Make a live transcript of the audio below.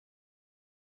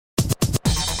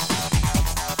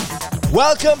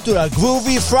Welcome to the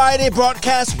Groovy Friday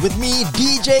broadcast with me,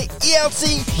 DJ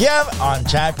ELC, here on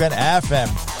Champion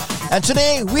FM. And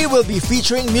today we will be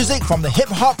featuring music from the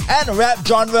hip-hop and rap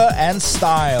genre and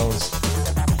styles.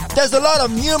 There's a lot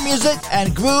of new music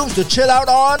and grooves to chill out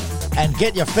on and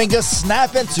get your fingers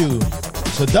snapping to.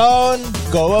 So don't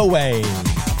go away.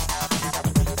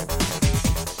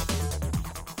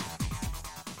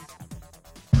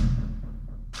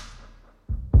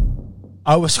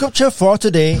 Our scripture for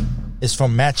today is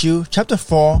from Matthew chapter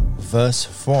 4, verse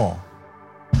 4.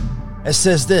 It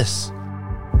says this: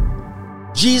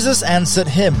 Jesus answered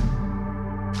him,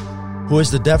 "Who is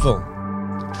the devil?"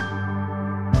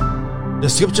 The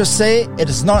scriptures say it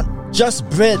is not just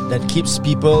bread that keeps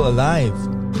people alive.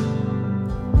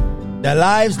 Their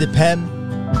lives depend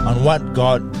on what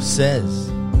God says.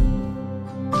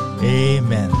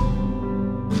 Amen.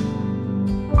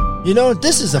 You know,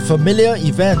 this is a familiar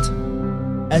event,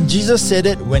 and Jesus said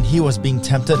it when he was being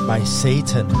tempted by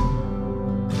Satan.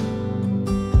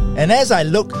 And as I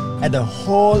look at the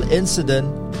whole incident,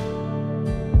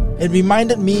 it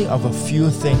reminded me of a few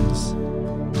things.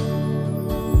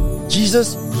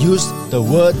 Jesus used the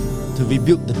word to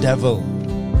rebuke the devil.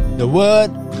 The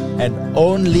word and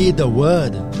only the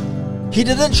word. He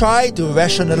didn't try to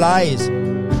rationalize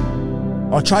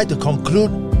or try to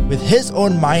conclude with his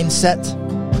own mindset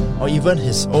or even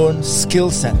his own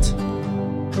skill set.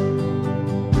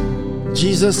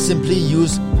 Jesus simply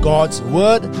used God's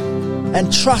word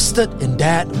and trusted in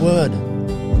that word.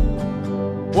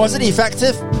 Was it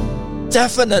effective?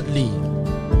 Definitely.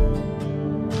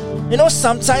 You know,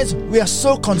 sometimes we are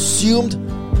so consumed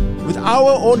with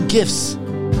our own gifts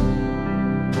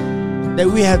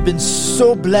that we have been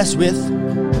so blessed with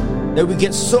that we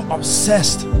get so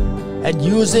obsessed at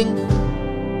using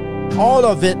all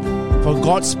of it for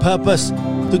God's purpose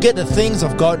to get the things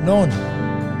of God known.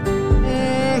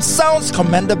 Sounds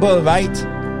commendable, right?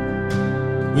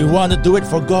 We want to do it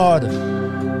for God.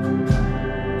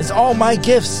 It's all my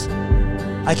gifts.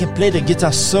 I can play the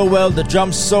guitar so well, the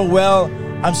drums so well.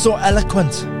 I'm so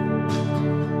eloquent.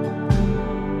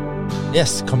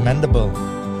 Yes, commendable.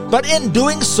 But in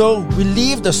doing so, we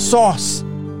leave the source,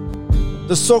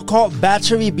 the so-called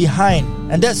battery behind,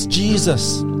 and that's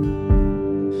Jesus.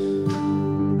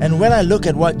 And when I look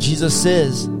at what Jesus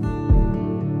says,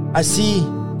 I see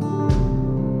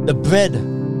the bread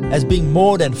as being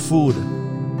more than food.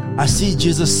 I see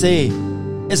Jesus say,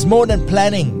 it's more than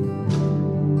planning.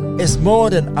 It's more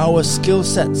than our skill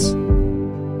sets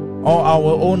or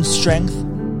our own strength,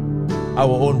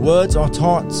 our own words or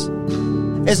thoughts.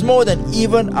 It's more than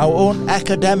even our own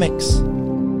academics.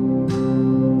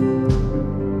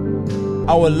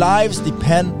 Our lives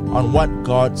depend on what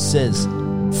God says.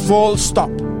 Full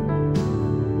stop.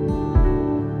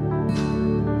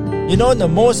 You know, the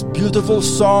most beautiful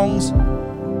songs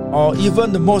or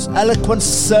even the most eloquent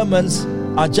sermons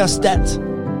are just that,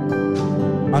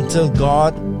 until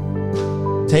God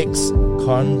takes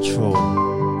control.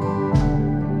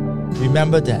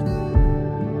 Remember that.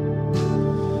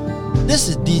 This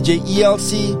is DJ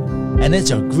ELC, and it's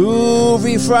your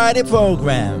Groovy Friday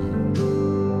program.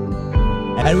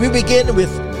 And we begin with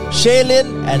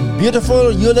Shaylin and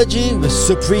Beautiful Eulogy with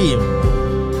Supreme.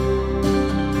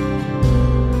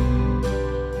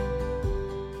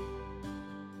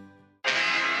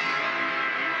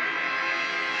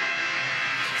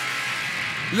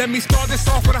 Let me start this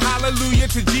off with a hallelujah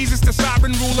to Jesus, the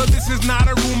sovereign ruler. This is not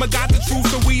a rumor, got the truth,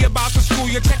 so we about to school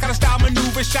you. Check out the style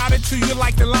maneuver, shout it to you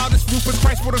like the loudest roofers.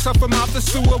 Christ brought us up from out the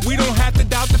sewer. We don't have to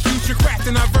doubt the future,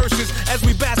 crafting our verses as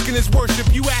we bask in his worship.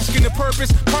 You asking the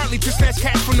purpose, partly to snatch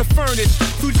cash from the furnace.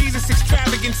 Through Jesus'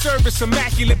 extravagant service,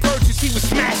 immaculate purchase, he was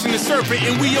smashing the serpent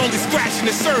and we only scratching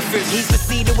the surface. He's the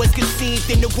seed that was conceived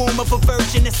in the womb of a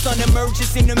virgin. The son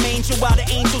emerges in the manger while the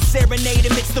angels serenade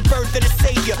amidst the birth of the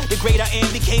Savior. The great I am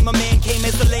became a man, came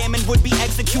as a lamb and would be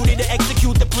executed to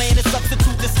execute the plan to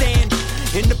substitute the stand.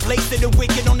 In the place of the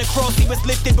wicked on the cross he was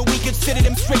lifted, but we considered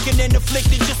him stricken and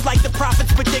afflicted just like the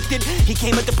prophets predicted. He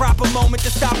came at the proper moment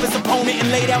to stop his opponent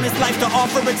and lay down his life to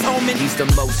offer atonement. He's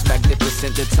the most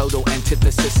magnificent, the total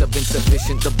antithesis of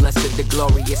insufficient, the blessed, the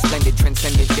glorious, splendid,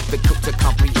 transcendent, difficult to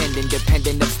comprehend,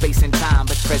 independent of space and time,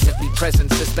 but presently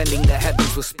present, suspending the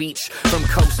heavens with speech. From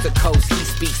coast to coast he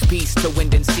speaks peace to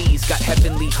wind and seas, got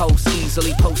heavenly hosts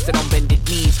easily posted on bended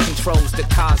knees, controls the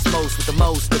cosmos with the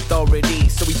most authority,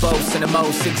 so he boasts in the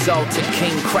most exalted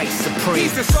King Christ supreme.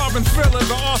 He's the sovereign thriller,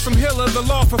 the awesome healer, the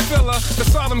law fulfiller, the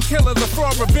solemn killer, the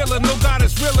fraud revealer. No God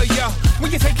is realer, yeah. When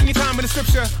you're taking your time in the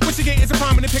scripture, what you get is a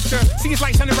prominent picture. See his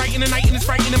light shining bright in the night, and his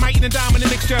fright in the might and the diamond in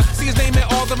the mixture. See his name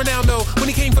at all the renown, though. When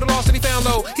he came for the lost and he found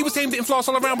low, he was his aim didn't floss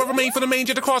all around, but remained for the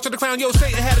manger, the cross to the crown. Yo,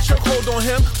 Satan had a chokehold on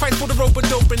him. Fight for the rope, but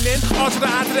doping in. R to the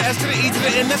I to the S to the E to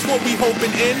the N, that's what we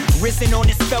hoping in. Risen on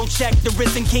his spell check, the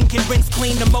risen king can rinse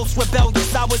clean the most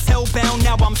rebellious. I was hellbound,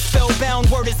 now I'm spellbound.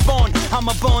 Word is born, I'm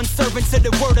a bond servant to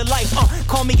the word of life.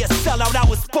 Call me a sellout, I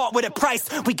was bought with a price.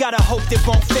 We gotta hope that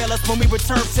won't fail us when we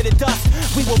return to the dust.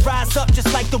 We will rise up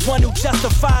just like the one who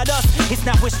justified us. It's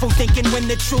not wishful thinking when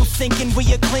the truth's sinking. We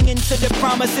are clinging to the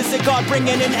promises of God,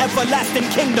 bringing an everlasting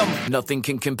kingdom. Nothing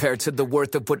can compare to the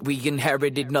worth of what we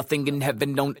inherited. Nothing in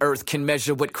heaven on earth can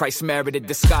measure what Christ merited.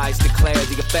 The skies declare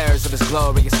the affairs of his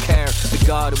glorious care. The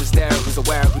God who is there, who's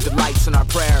aware, who delights in our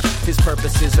prayer. His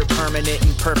purposes are permanent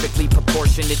and perfectly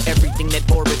proportionate. Everything that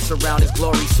orbits around his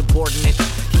glory subordinate.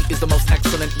 He is the most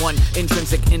excellent one,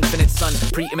 intrinsic, infinite son,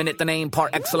 preeminent, the name par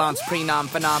excellence, prenom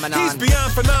phenomenon. He's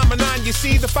beyond phenomenon, you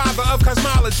see, the father of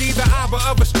cosmology, the Abba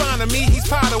of astronomy. He's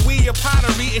potter, we are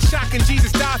pottery. It's shocking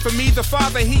Jesus died for me. The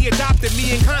father, he adopted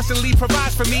me and constantly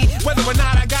provides for me. Whether or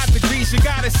not I got degrees, you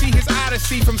gotta see his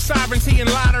odyssey. From sovereignty and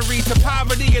lottery to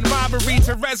poverty and robbery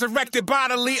to resurrected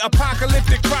bodily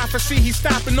apocalyptic prophecy. He's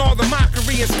stopping all the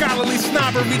mockery and scholarly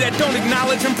snobbery that don't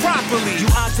acknowledge him properly. You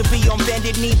ought to be on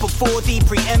bended knee before the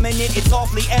preeminent. It's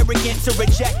awfully arrogant to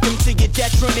reject him to your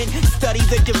detriment. Study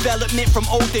the development from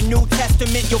Old to New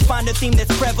Testament. You'll find a theme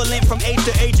that's prevalent from age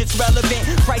to age. It's relevant.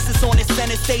 Christ is on his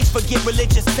center stage. Forget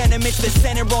religious sentiments that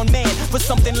center on man. For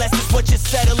something less is what you're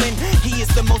settling. He is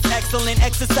the most excellent,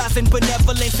 exercising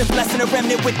benevolence and blessing a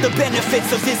remnant with the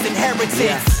benefits of his inheritance.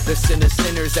 Yeah, the sin of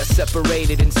sinners that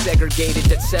separated and segregated,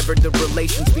 that severed the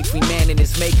relations between man and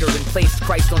his maker, and placed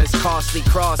Christ on his costly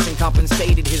cross and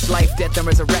compensated his life, death, and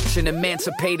resurrection,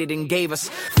 emancipated and gave us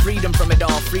freedom from it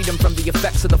all, freedom from the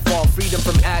effects of the fall, freedom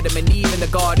from Adam and Eve in the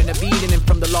Garden of Eden, and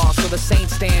from the law. So the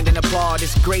saints stand and applaud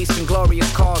his grace and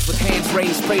glorious cause with hands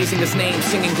raised, praising his name,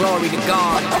 singing glory to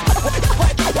God.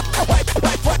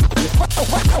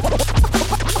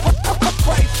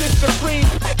 Christ is supreme.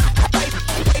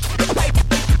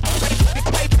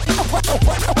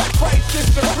 Christ is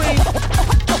supreme.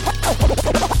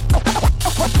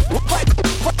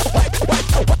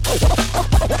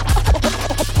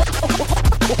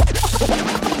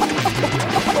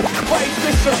 Christ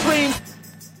is supreme.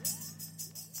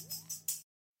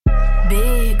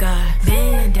 Big guy,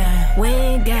 been down,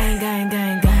 win, gang, gang,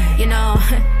 gang, gang. You know,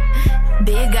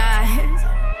 big guy,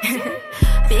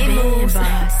 big moves,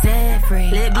 set free,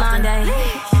 lip blonde,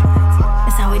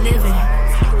 that's how we living.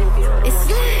 It's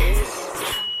lit.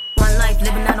 One life,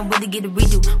 living, I don't really get a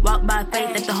redo. Walk by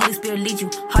faith, let the Holy Spirit lead you.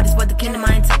 Hardest for the kingdom,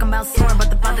 I ain't talking about soaring, but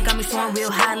the Father got me soaring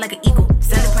real high like an eagle.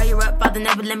 Send a prayer up, Father,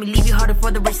 never let me leave you. Harder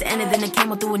for the race to end it than a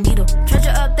camel through a needle.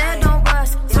 Treasure up there, don't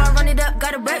rush. So I run it up,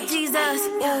 gotta rep Jesus.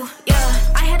 Ooh, yeah.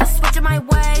 I had to switch up my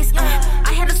ways.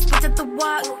 I had to switch up the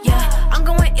walk. Yeah, I'm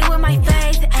going in with my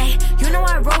faith. Ayy, you know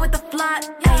I roll with the flock.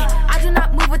 Ayy, I do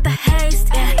not move with the haste.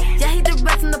 Yeah, he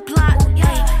directing the plot.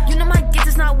 Ayy, you know my gift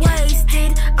is not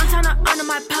wasted. I'm trying to honor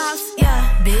my pops.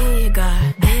 Yeah, big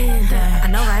God, been there. I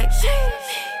know, right?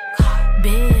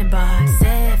 Been by,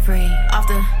 set free, off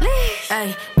the leash.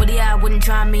 Ayy, with the eye wouldn't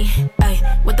try me.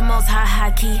 Ayy, with the most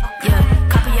high key. Yeah,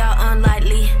 copy y'all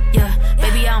unlikely. Yeah,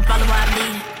 baby, I don't follow what I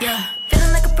lead. Yeah,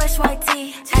 feeling like a fresh white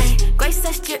tee. Ayy, grace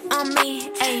that drip on me.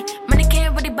 Ayy, money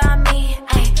can't really buy me.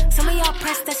 Ayy, some of y'all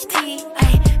press that tea.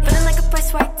 Ayy, feeling like a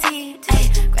fresh white tee.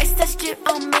 Ayy, grace that drip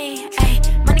on me.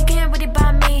 Ayy, money can't really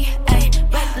buy me.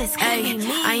 Ayy, reckless, ayy,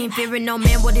 I ain't fearing no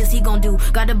man, what is he gon' do?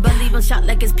 Gotta believe I'm shot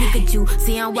like it's Pikachu.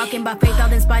 See, I'm walking by faith,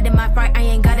 all inspired in my fright. I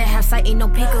ain't gotta have sight, ain't no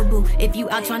peekaboo. If you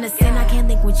out trying to sin, I can't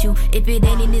link with you. If it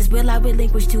ain't in his will, I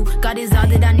relinquish too. God is all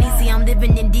that I need, see, I'm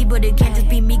living in deep, but it can't just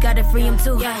be me, gotta free him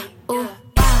too. Yeah, ooh,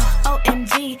 wow,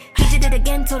 OMG. He did it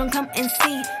again, told him come and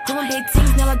see. Doing big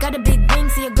things, now I got a big ring.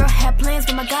 See, a girl had plans,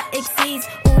 but my God exceeds.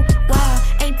 Ooh, wow,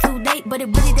 ain't too late, but it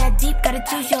really that deep, gotta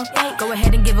choose your fate. Go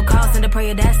ahead and give a call, send a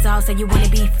prayer, that's all. Say you wanna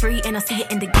be free, and I see you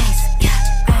in the gates.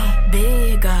 Yeah,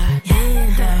 big God,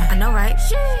 been there. I know, right?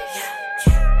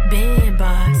 Been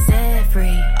by, set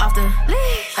free, off the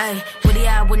leash. Ayy, with the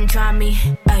eye wouldn't try me.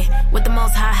 Ayy, with the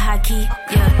most high key.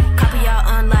 Yeah, copy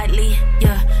y'all unlikely.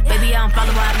 Yeah, baby, I don't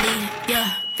follow what I lead. Yeah,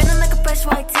 feeling like a fresh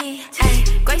white tee.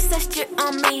 Ayy, grace that drip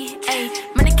on me.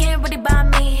 Ayy, money can't really buy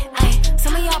me. Ayy,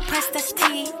 some of y'all press that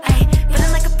tea. Ayy,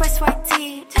 feeling like a fresh white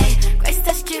tee. Ayy, grace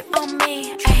that drip on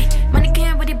me. Ayy, money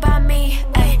can't really buy me.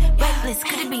 Ayy, reckless,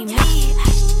 could it be me?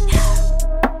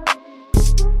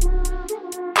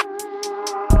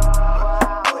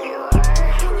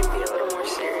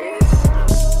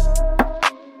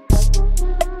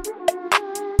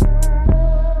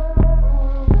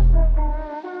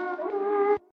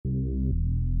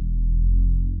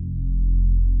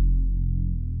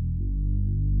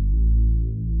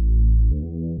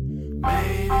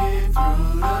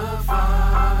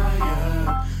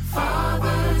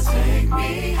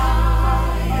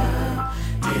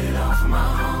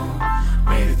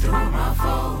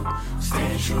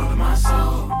 true to my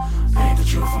soul. Paint the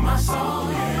truth for my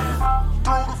soul, yeah.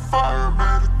 Through the fire,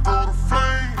 made it through the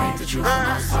flame. Paint the truth for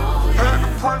my soul, yeah. Had to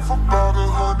pray for about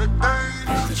 100 days.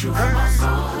 Paint the truth for my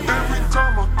soul, yeah. Every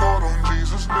time I thought on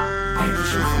Jesus' name. Paint the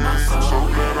truth for my soul, so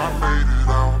glad I made it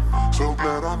out. So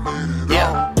glad I made it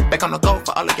out. Back on the go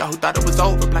for all of y'all who thought it was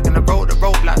over. Blocking the road, the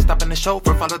roadblock, stopping the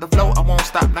chauffeur. Follow the flow, I won't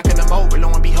stop knocking them over.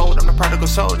 Lo and behold, I'm the prodigal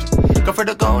soldier. Go for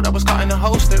the gold, I was caught in the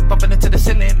holster. Bumping into the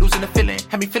ceiling, losing the feeling.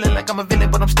 Had me feeling like I'm a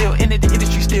villain, but I'm still in it. The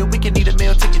industry still, we can need a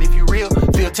meal ticket if you real.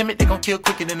 Feel timid, they gon' kill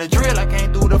quicker than a drill. I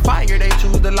can't do the fire, they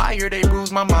choose the liar. They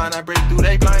bruise my mind, I break through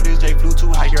they blinders. They flew to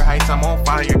higher heights, I'm on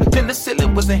fire. Then the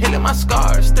ceiling wasn't healing my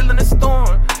scars, still in the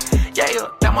storm. Yeah,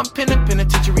 now I'm pinning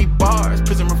penitentiary bars,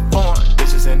 prison reform.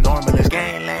 This isn't normal, it's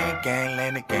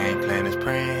gangland, the game plan is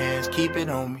praying hands, keep it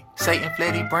on me. Satan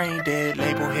fled, he brain dead,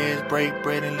 label heads, break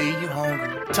bread and leave you hungry.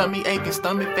 Tummy aching,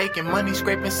 stomach faking, money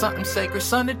scraping, something sacred,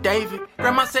 son of David.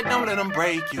 Grandma said don't let them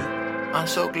break you. I'm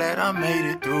so glad I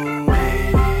made it through. Made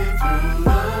it through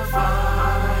the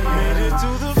fire. Made it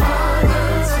through the fire.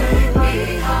 Father, take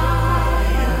me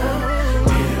higher.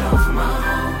 Did it all for my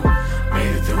home.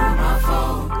 Made it through my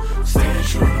foe. Staying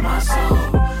true to my soul.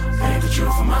 Paint the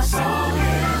truth for my soul,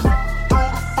 yeah.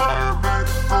 Through the fire, made it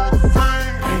through the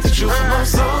flame. Paint the truth for my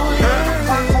soul,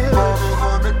 yeah. Had to pray for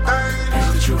about 100 days.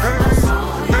 Paint the truth for my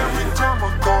soul, yeah. Every time I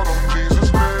thought on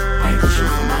Jesus' name. Paint the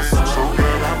truth for my soul, so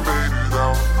glad I made it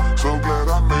out. So glad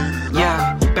I made it out.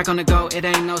 Yeah, back on the go, it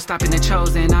ain't no stopping the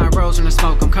chosen. I rose from the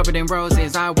smoke, I'm covered in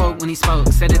roses. I woke when he spoke,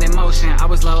 set it in motion. I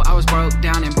was low, I was broke,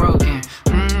 down and broken.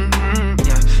 Yeah.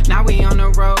 Now we on the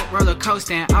road, roller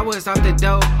coasting. I was off the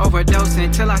dope,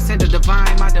 overdosing. Till I sent the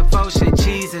divine, my devotion.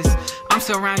 Jesus, I'm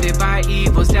surrounded by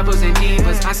evils, devils and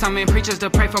divas. I summon preachers to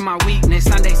pray for my weakness.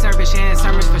 Sunday service, yeah, and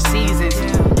sermons for seasons.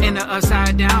 In the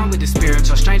upside down with the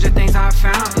spiritual. Stranger things I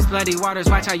found. It's bloody waters,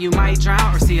 watch how you might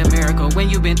drown or see a miracle. When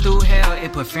you've been through hell,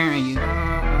 it put fear in you.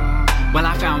 Well,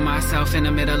 I found myself in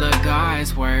the middle of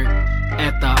God's work.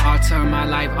 At the altar, my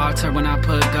life altar when I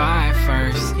put God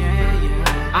first.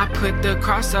 I put the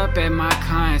cross up at my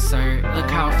concert.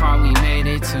 Look how far we made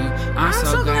it to. I'm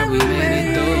so glad we made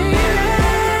it through.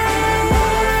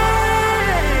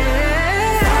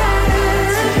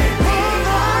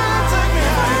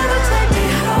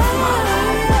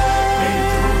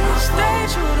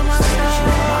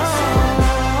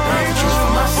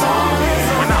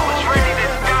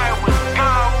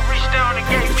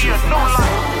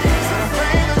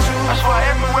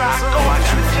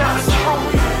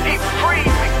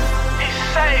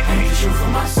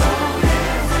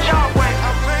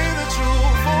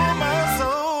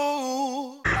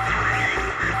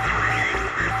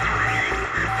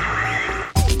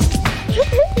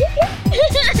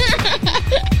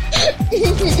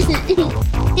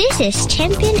 This is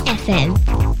Champion FM,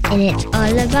 and it's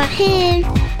all about him.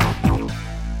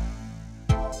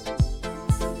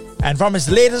 And from his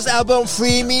latest album,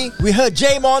 Free Me, we heard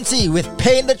Jay Monty with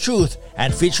Paint the Truth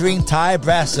and featuring Ty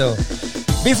Brasso.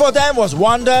 Before them was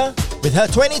Wanda with her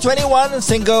 2021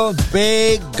 single,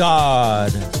 Big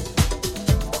God.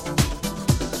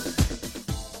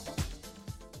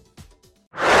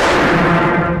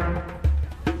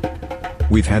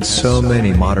 We've had so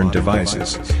many modern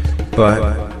devices. But,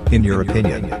 in your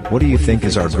opinion, what do you think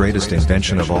is our greatest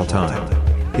invention of all time?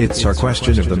 It's our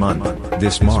question of the month,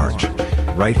 this March.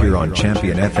 Right here on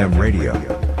Champion FM Radio.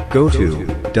 Go to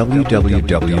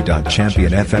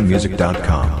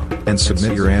www.championfmmusic.com and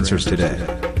submit your answers today.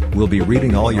 We'll be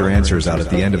reading all your answers out at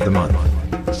the end of the month.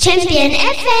 Champion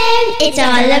FM, it's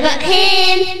all about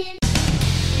him.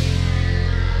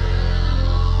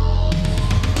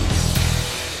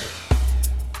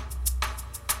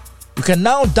 You can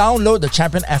now download the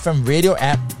Champion FM radio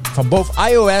app from both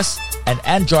iOS and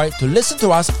Android to listen to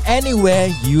us anywhere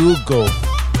you go.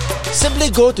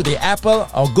 Simply go to the Apple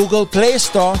or Google Play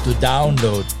Store to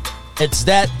download. It's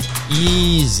that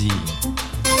easy.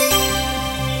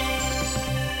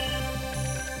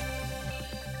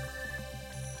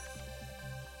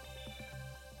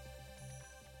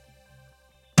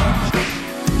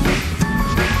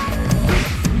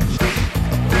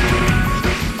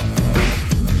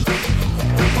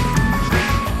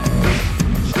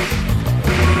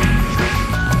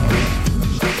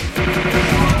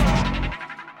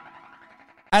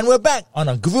 And we're back on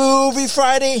a Groovy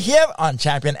Friday here on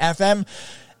Champion FM.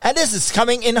 And this is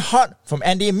coming in hot from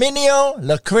Andy Mineo,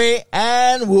 Lecrae,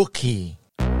 and Wookie.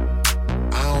 I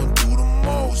don't do the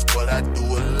most, but I do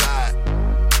a lot.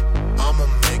 I'ma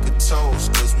make a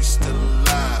toast, cause we still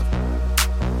alive.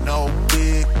 No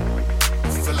big, I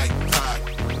feel like pop.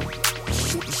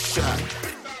 Shoot a shot.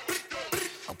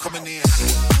 I'm coming in.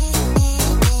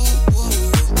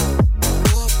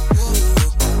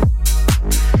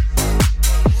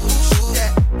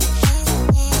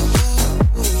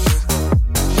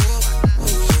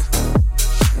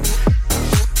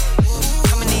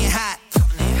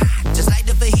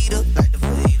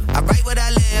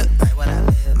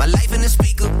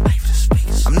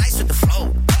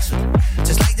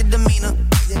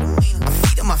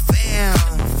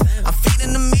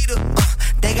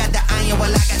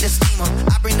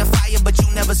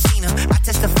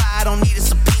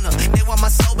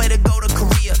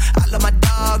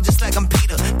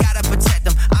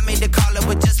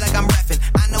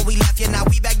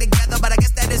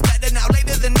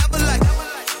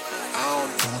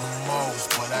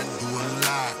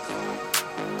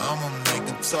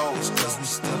 toast, cause we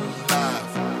still alive.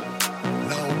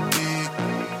 No big,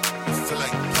 we feel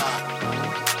like pop.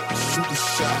 Shoot the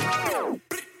shot.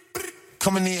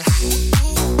 Coming in hot.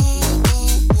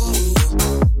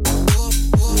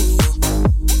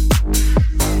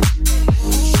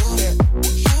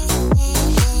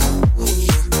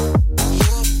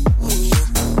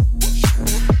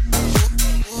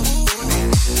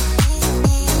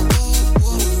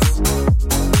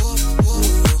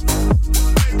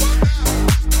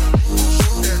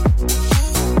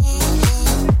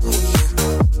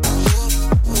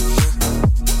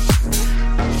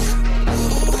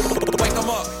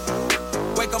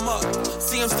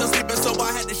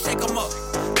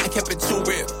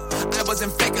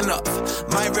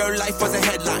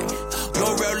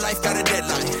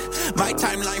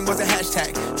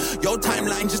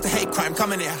 Just a hate crime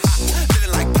coming in hot,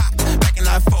 feeling like pop. Back in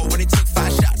 94 when he took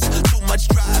 5 shots. Too much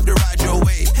drive to ride your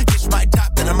wave. Ditch my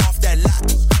top, then I'm off that lot.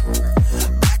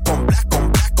 Black on black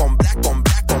on black on black on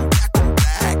black on black on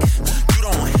black. You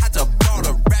don't have to ball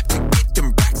a rap to get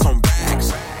them racks on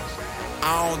racks.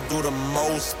 I don't do the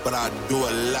most, but I do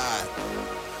a lot.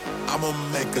 I'ma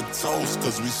make a toast,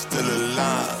 cause we still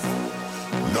alive.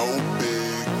 No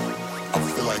big, I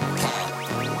feel like pop.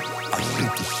 I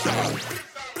shoot the shot.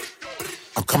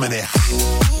 I'm coming in hot.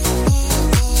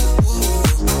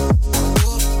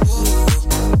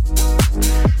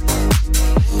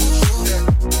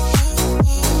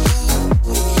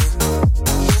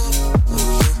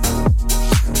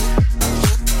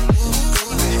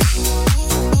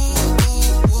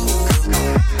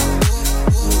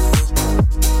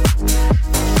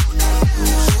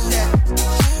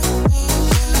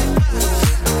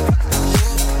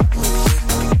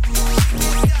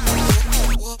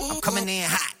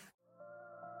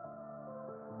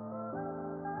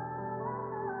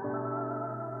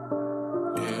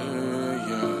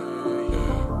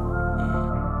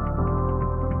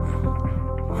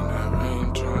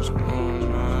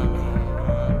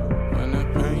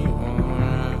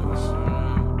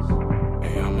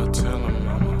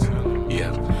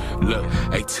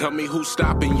 Tell me who's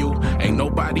stopping you, ain't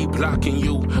nobody blocking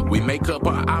you. We make up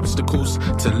our obstacles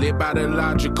to live by the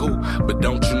logical. But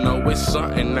don't you know it's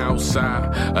something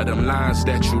outside of them lines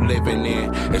that you living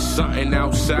in. It's something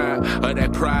outside of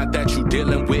that pride that you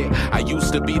dealing with. I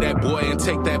used to be that boy and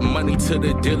take that money to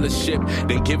the dealership,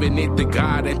 then giving it to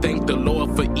God and thank the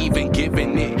Lord for even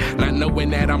giving it. Not knowing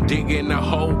that I'm digging a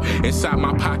hole inside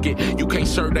my pocket. You can't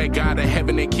serve that God of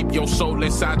heaven and keep your soul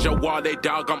inside your wallet,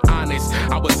 dog. I'm honest,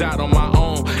 I was out on my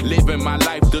own, living my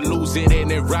life to lose it in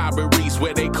robberies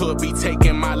where they could be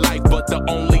taking my life. But the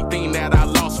only thing that I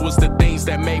lost was the things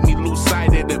that made me lose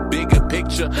sight of the bigger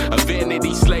picture. A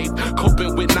vanity slave,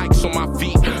 coping with Nikes on my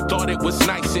feet. Thought it was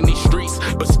nice in these streets,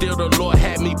 but still the Lord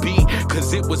had me beat,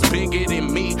 cause it was bigger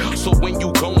than me. So when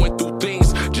you going through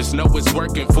things, just know it's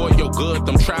working for your good.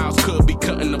 Them trials could be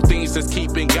cutting them things that's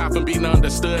keeping God from being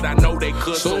understood. I know they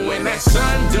could. So when that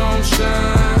sun don't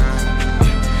shine,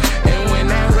 and when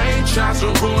that rain tries to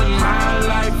ruin my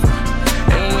life,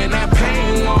 and when that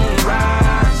pain won't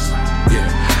rise,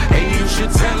 yeah, and you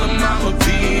should tell him I'ma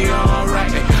be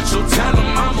alright. So tell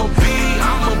him I'ma be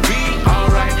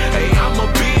alright. Hey, I'ma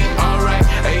be alright.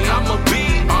 Hey, I'ma be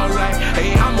alright.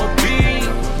 Hey, I'ma be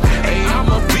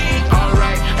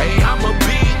alright. Hey, I'ma be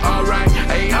alright.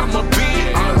 Hey, I'ma be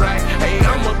alright. Hey,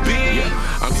 I'ma be.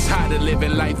 I'm tired of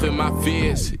living life in my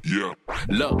fears. Yeah.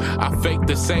 Look, I faked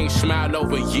the same smile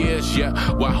over years, yeah,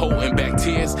 while holding back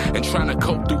tears and trying to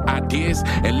cope through ideas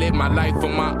and live my life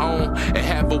on my own and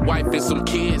have a wife and some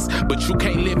kids. But you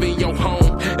can't live in your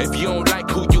home if you don't like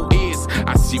who you is.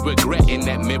 I see regret in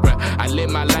that mirror. I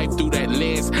live my life through that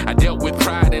lens. I dealt with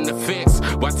pride and offense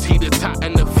while teeter-tot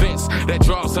in the fence that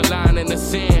draws a line in the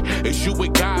sand. Is you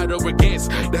with God or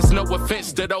against? That's no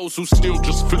offense to those who still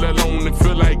just feel alone and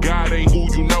feel like God ain't who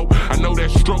you know. I know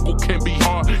that struggle can be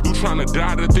hard. You trying to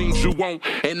die the things you want,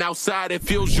 and outside it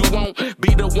feels you won't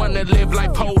be the one to live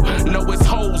life whole. Know it's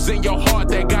holes in your heart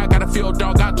that God gotta feel,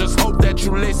 dog. I just hope that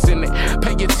you listen and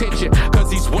pay attention, cause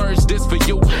these words this for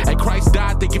you. And Christ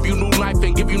died to give you new life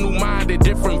and give you new mind and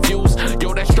different views.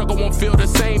 Yo, that struggle won't feel the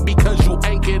same because you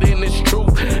anchored in this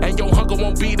truth, and your hunger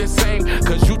won't be the same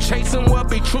cause you chasing what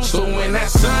be true. So when that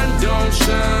sun don't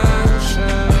shine,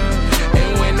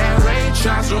 and when that rain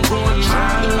tries to ruin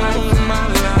my life,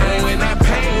 and when that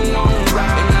pain won't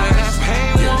rise,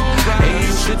 and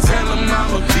you should tell him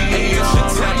I'ma be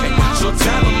alright. So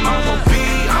tell him I'ma be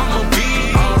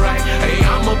alright. Hey,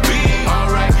 I'ma be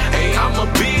alright. Hey,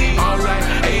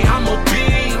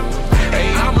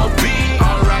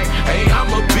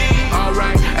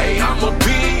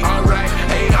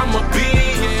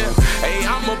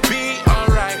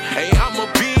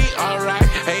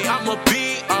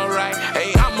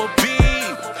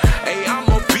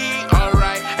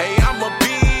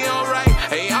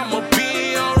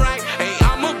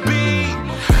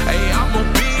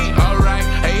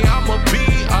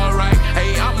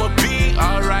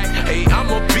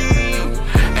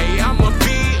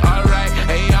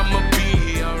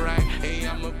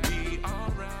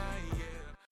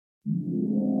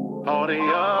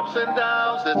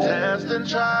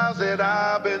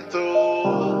 I've been through,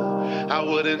 I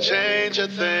wouldn't change a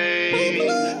thing,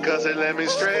 cause it led me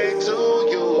straight to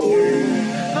you.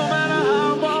 No matter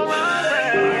how far I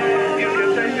ran, you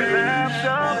can take an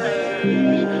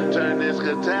masterpiece, turn this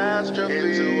catastrophe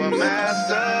into a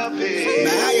masterpiece.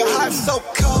 Now how your heart so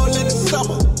cold in the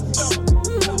summer?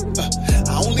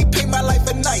 I only paint my life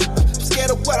at night. I'm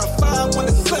scared of what I find when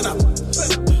the sun up.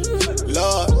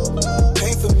 Lord,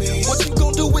 paint for me. What you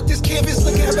gonna do with this canvas?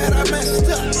 Look how bad I messed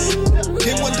up.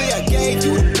 Then one day I gave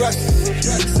you the brush.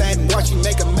 Sat and watched you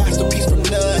make a masterpiece from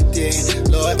nothing.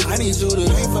 Lord, I need you to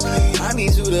paint for me. I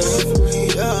need you to paint for me.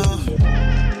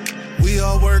 We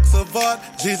are works of art.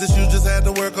 Jesus, you just had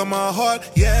to work on my heart.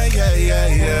 Yeah, yeah, yeah,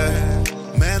 yeah.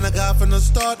 Man, I got from the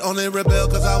start. Only rebel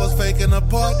cause I was faking a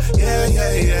part. Yeah,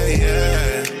 yeah, yeah,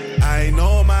 yeah. I ain't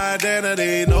know my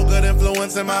identity, no good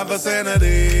influence in my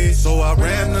vicinity. So I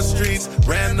ran the streets,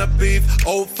 ran the beef,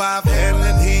 05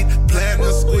 handling heat, plan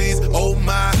to squeeze, oh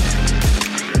my.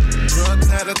 Drugs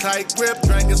had a tight grip,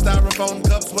 drank in styrofoam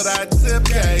cups what I'd sip,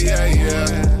 yeah, yeah, yeah.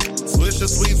 Swisher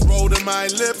sweets rolled in my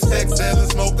lips, exhaling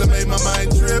smoke that made my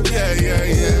mind trip, yeah, yeah,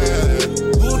 yeah.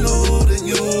 Who knew that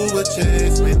you would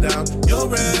chase me down? Your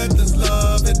reckless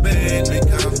love, it made me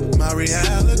count. My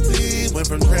reality went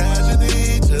from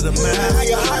tragedy to the man.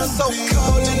 Your heart so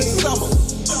cold in the summer.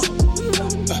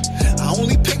 I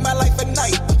only pick my life at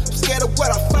night. I'm scared of what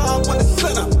I find when the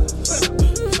sun up.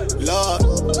 Lord,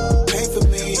 paint for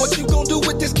me. What you gonna do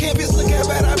with this canvas? Look how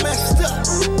bad I messed up.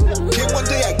 Then one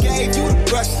day I gave you the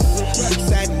brush.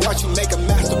 Sat and watched you make a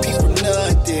masterpiece from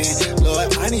nothing.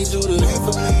 Lord, I need you to paint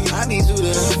for me. I need you to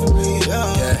paint for me.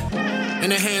 Yeah. In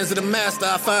the hands of the master,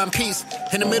 I find peace.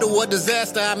 In the middle of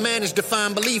disaster, I managed to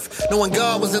find belief. Knowing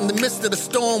God was in the midst of the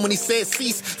storm when he said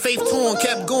cease. Faith torn,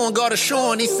 kept going, God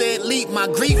assuring. He said leap. My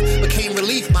grief became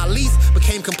relief. My lease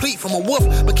became complete. From a wolf,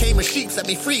 became a sheep. Set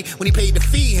me free when he paid the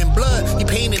fee. In blood, he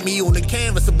painted me on the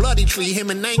canvas, a bloody tree. Him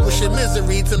in anguish and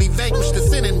misery till he vanquished the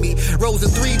sin in me. Rose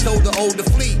in 3, told the old to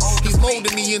flee. He's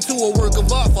molded me into a work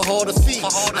of art for all to see.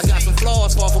 I got some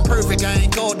flaws, far from perfect. I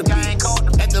ain't called to be.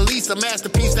 At the least, a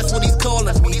masterpiece. That's what he's calling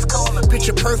me.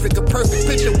 Picture perfect, a perfect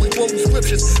picture with quoting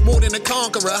scriptures. More than a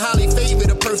conqueror, highly favored,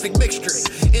 a perfect mixture.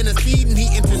 Interceding, he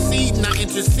interceding, I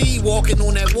intercede. Walking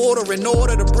on that water in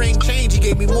order to bring change. He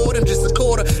gave me more than just a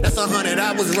quarter. That's 100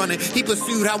 I was running. He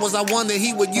pursued, how was I one that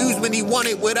he would use when he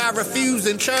wanted? Would I refuse?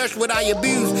 In church, would I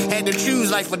abuse? Had to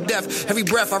choose life or death. Every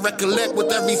breath I recollect with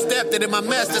every step that in my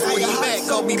mess. That's where he met.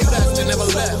 Called me blessed and never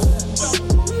left.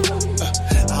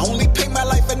 I only paint my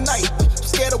life at night.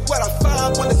 Scared of what I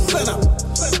find when the sun up.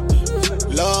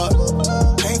 Lord,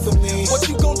 paint for me. What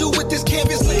you gonna do with this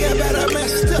canvas? Look how bad I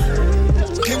messed up.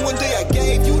 Then one day I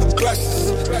gave you the brush.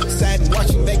 Sat and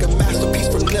watched you make a masterpiece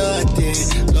from nothing.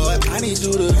 Lord, I need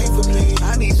you to paint for me.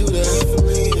 I need you to paint for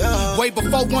me. Way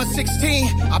before 116,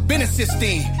 I've been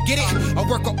assisting. Get it? A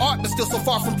work of art, but still so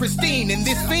far from pristine. And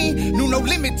this fiend knew no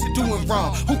limit to doing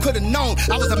wrong. Who could have known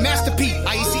I was a masterpiece?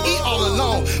 IECE all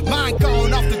alone. Mind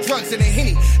gone off the drugs and the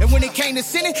Henny. And when it came to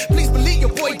sinning, please believe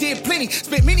your boy did plenty.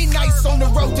 Spent many nights on the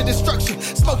road to destruction.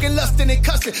 Smoking, lusting, and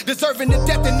cussing. Deserving the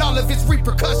death and all of its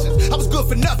repercussions. I was good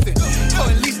for nothing. Or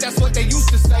at least that's what they used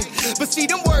to say. But see,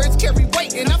 them words carry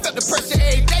weight. And I felt the pressure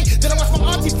every day. Then I watched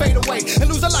my auntie fade away and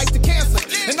lose her life to cancer.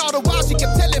 And all the while she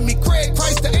kept telling me, Craig,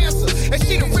 Christ the answer. And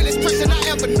she the realest person I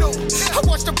ever knew. I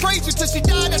watched her praise you till she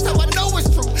died, that's how I know it's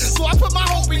true. So I put my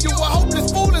hope in you, a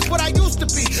hopeless fool is what I used to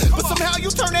be. But somehow you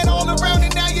turn that all around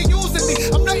and now you're using me.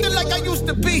 I'm nothing like I used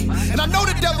to be. And I know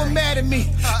the devil mad at me.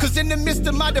 Cause in the midst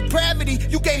of my depravity,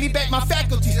 you gave me back my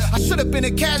faculties. I should have been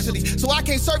a casualty, so I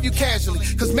can't serve you casually.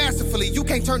 Cause masterfully, you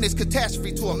can't turn this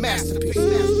catastrophe to a masterpiece.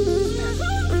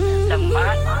 The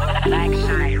Black Side.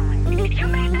 You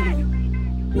made that?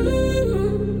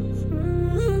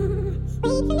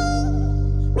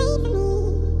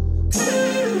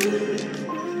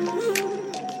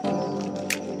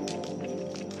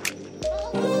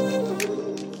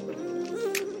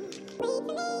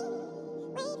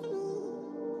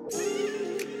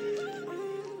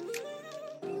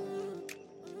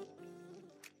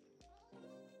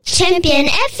 Champion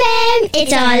FM,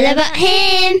 it's all about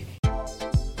him.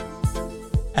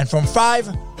 And from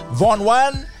 5, Von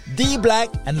 1, D Black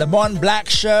and Lamont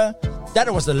Blacksher,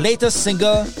 that was the latest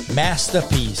single,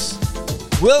 Masterpiece.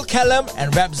 Will Callum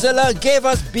and Rapzilla gave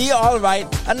us Be Alright,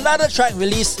 another track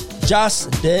released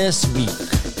just this week.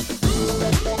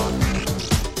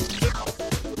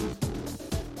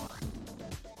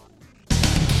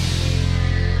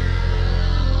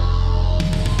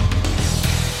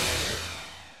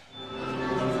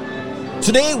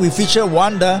 Today we feature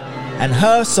Wanda and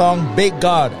her song Big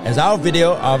God as our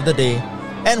video of the day.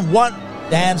 And what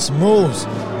dance moves!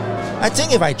 I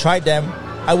think if I tried them,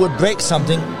 I would break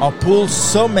something or pull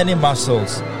so many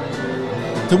muscles.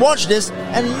 To watch this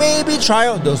and maybe try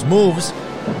out those moves,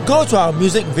 go to our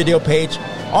music video page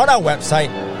on our website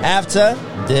after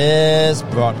this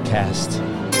broadcast.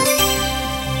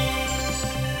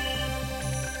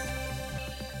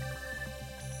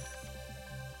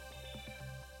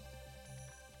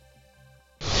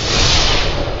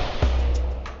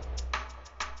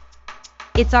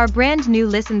 It's our brand new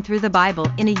Listen Through the Bible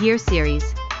in a Year series,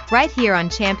 right here on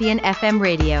Champion FM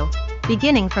Radio,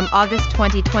 beginning from August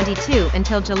 2022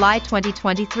 until July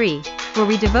 2023, where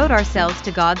we devote ourselves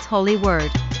to God's holy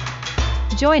word.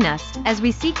 Join us as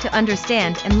we seek to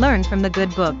understand and learn from the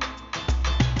good book.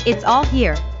 It's all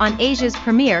here on Asia's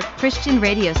premier Christian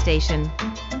radio station.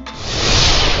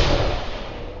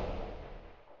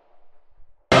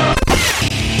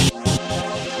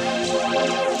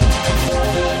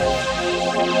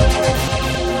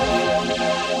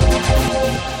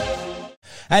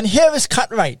 And here is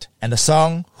Cutright and the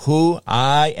song Who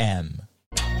I Am.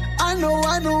 I know,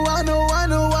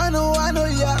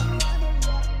 yeah.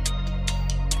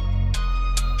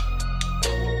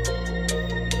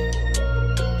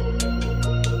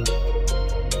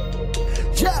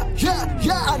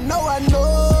 Yeah, I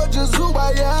know just who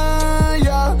I am,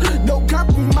 yeah. No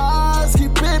compromise,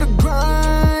 keep it a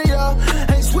grind,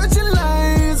 yeah. Ain't switching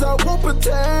lanes, I won't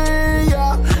pretend,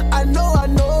 yeah. I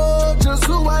know just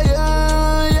who I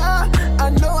am, yeah.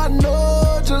 I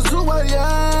know just who I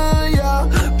am, yeah.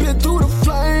 Been through the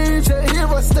flames, yeah, here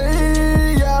I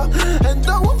stand, yeah. And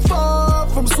though I'm far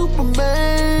from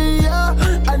Superman, yeah.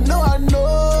 I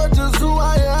know just who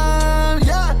I am,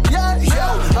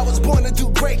 yeah. I was born to do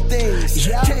great things.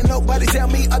 Yeah. Can't nobody tell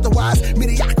me otherwise.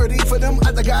 Mediocrity for them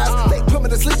other guys. They put me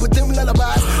to sleep with them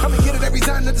lullabies. I'ma get it every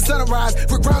time that the sun rise.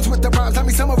 For grounds with the rhymes, let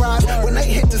me summarize. When they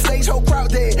hit the stage, whole crowd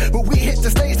dead. When we hit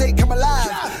the stage, they come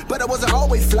alive. But I wasn't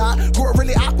always fly. Grew a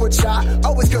really awkward shot.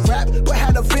 Always could rap, but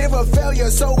had a fear of failure,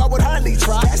 so I would hardly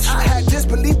try. I had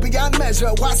disbelief beyond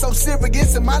measure. Why so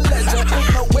serious in my ledger?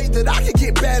 Ain't no way that I could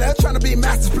get better. Trying to be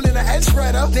master splinter and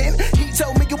shredder. Then he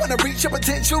told me you wanna reach your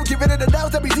potential. Give it a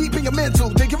doubt that be deep in your mental.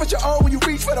 Then give it your all when you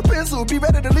reach for the pencil. Be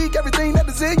ready to leak everything that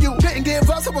is in you. Didn't give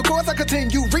up, so of course I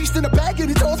continue. Reached in the bag and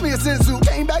he told me a sensu.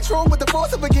 Came back strong with the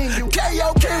force of a Ginyu.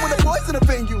 KO came with the voice in the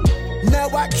venue. Now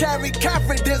I carry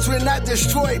confidence when I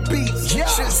destroy beats. Yeah.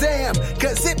 Shazam,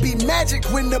 cause it be magic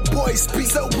when the boys speak.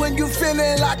 So when you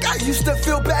feeling like I used to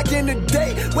feel back in the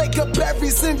day, wake up every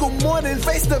single morning,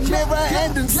 face the mirror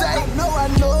and say, I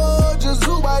know just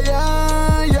who I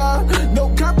am, yeah. No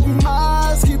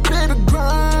compromise, keep it a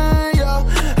grind,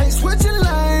 yeah. Ain't switching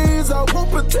lanes, I won't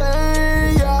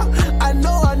pretend, yeah. I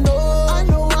know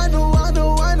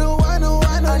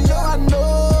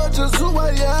just who I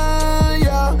am,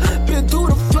 yeah. Been through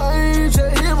the flames, yeah,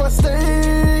 here I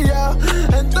stand,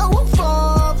 yeah. And though I'm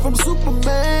far from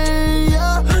Superman,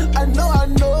 yeah, I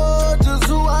know just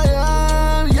who I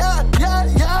am,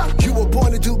 yeah. You were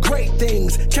born to do great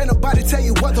things, can't nobody tell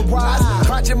you otherwise.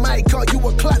 Project might call you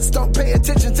a klutz, don't pay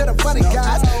attention to the funny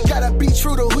guys. Gotta be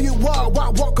true to who you are, why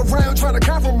walk around trying to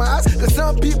compromise? Cause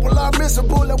some people are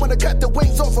miserable and wanna cut the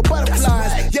wings off of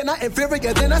butterflies. You're not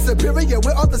inferior, they're not superior.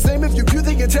 We're all the same if you view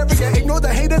the interior. Ignore the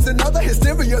haters and all the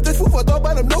hysteria. This food for thought,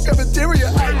 but I'm no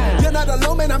cafeteria. Ay. You're not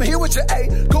alone, man, I'm here with you,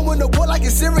 ayy. Going to war like in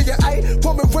Syria, ayy.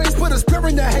 Woman rains, put a spear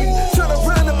in your hate. Turn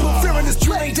around and put fear in this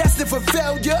train. Destined for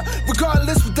failure,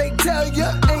 regardless what they tell you.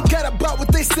 Ain't got about what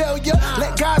they sell you.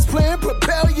 Let God's plan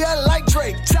propel you like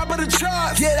Drake. Top of the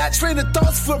charts, yeah, that train of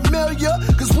thoughts familiar.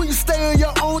 Cause when you stay on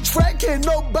your own track, can't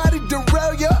nobody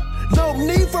derail you. No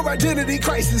need for identity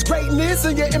crisis. Greatness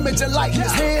in your image and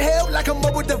likeness. Handheld like a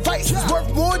mobile device. It's worth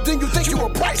more than you think you are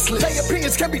priceless. Their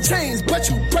opinions can be changed, but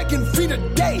you breaking free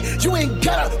today. You ain't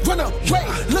gotta run away.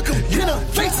 Look 'em in the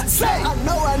face and say,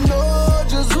 I know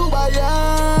just who I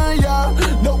am,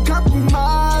 yeah. No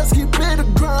compromise, keep it a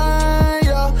grind,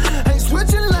 yeah. Ain't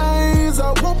switching lanes,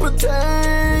 I won't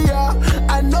pretend, yeah.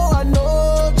 I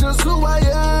know just who I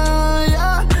am,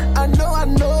 yeah. I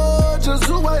know just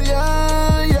who I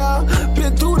am, yeah.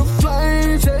 Been through the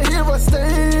flames, yeah, here I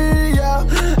stand,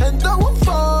 yeah. And though I'm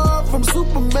far from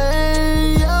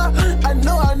Superman, yeah, I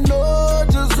know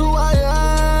just who I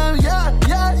am, yeah.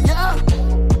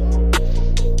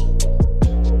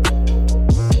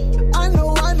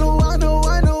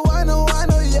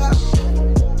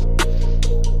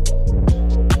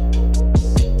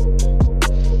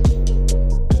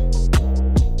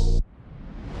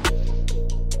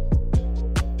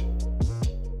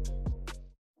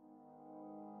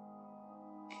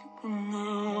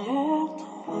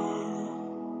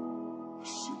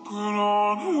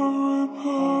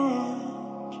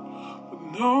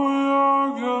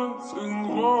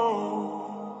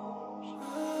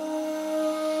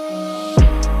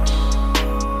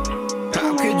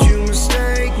 How could you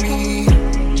mistake me?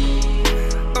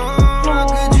 Oh, how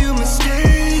could you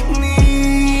mistake me?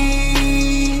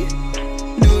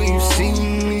 Do you see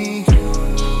me?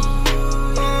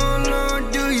 Oh Lord,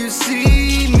 do you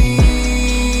see me?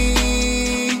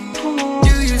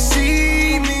 Do you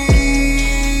see me?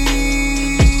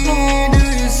 Do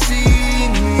you see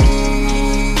me?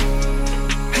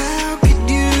 How could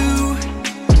you?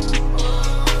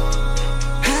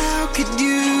 How could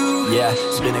you? Yeah,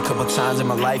 it's been a couple times in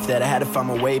my life that I had to find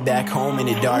my way back home in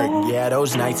the dark. Yeah,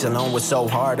 those nights alone was so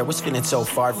hard. I was feeling so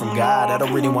far from God. I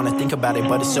don't really want to think about it,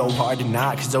 but it's so hard to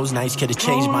not. Cause those nights could have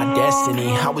changed my destiny.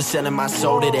 I was selling my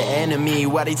soul to the enemy.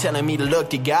 Why they telling me to look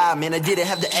to God? Man, I didn't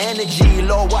have the energy.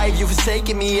 Lord, why have you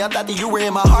forsaken me? I thought that you were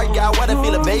in my heart, God. Why I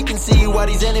feel a vacancy? Why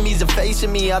these enemies are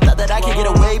facing me? I thought that I could get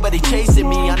away, but they chasing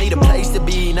me. I need a place to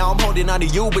be. Now I'm holding on to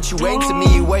you, but you ain't to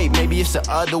me. Wait, maybe it's the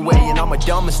other way. And all my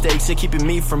dumb mistakes are keeping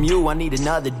me from you. I need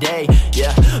another day.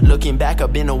 Yeah, looking back,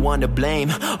 I've been the one to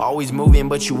blame. Always moving,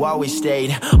 but you always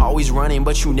stayed. Always running,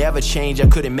 but you never changed. I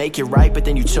couldn't make it right, but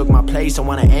then you took my place. I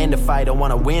wanna end the fight, I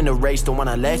wanna win the race. Don't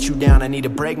wanna let you down, I need to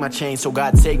break my chain. So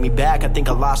God, take me back, I think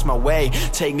I lost my way.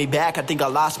 Take me back, I think I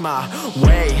lost my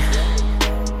way.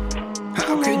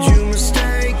 How could you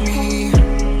mistake me?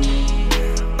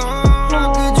 Oh,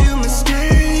 how could you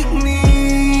mistake me?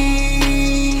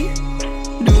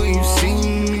 Do you see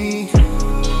me?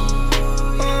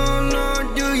 Oh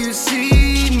Lord, do you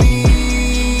see me?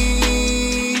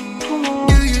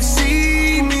 Do you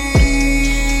see me?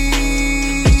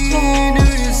 Do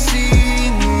you see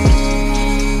me?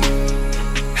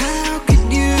 How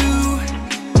could you?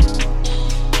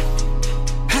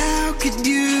 How could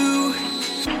you?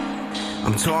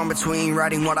 I'm torn between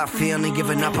writing what I feel and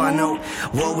giving up. I know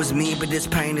woe was me, but this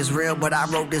pain is real. But I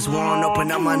wrote this one,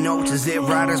 open up my notes. Is it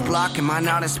writer's block? Am I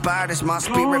not inspired? Is my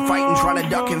spirit fighting, trying to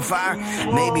duck and fire?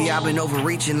 Maybe I've been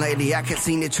overreaching lately. I can't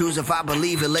seem to choose if I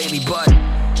believe it lately, but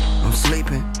I'm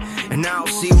sleeping. And I don't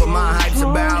see what my hype's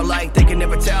about. Like they can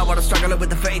never tell what I'm struggling with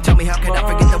the fate. Tell me how can I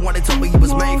forget the one that told me he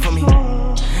was made for me?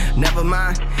 Never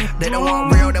mind, they don't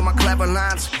want real, they're my clever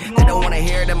lines. They don't wanna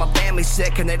hear that my family's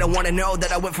sick, and they don't wanna know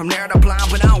that I went from there to blind.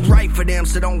 But I don't write for them,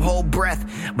 so don't hold breath.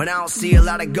 But I don't see a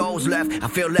lot of goals left. I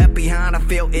feel left behind, I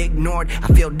feel ignored. I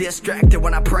feel distracted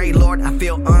when I pray, Lord. I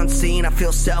feel unseen, I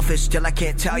feel selfish. Still I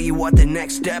can't tell you what the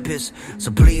next step is. So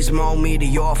please mold me to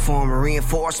your form and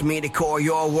reinforce me to core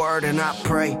your word. And I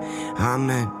pray,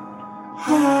 amen.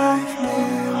 I've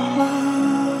been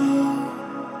loved,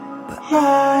 but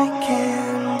I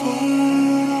can't deal.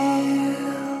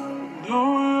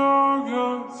 Though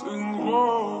you're getting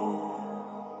close.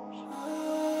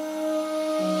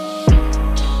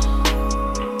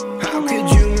 How could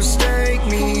you mistake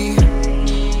me?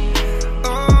 Oh,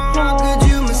 how could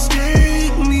you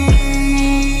mistake me?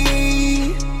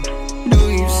 Do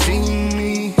you see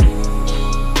me?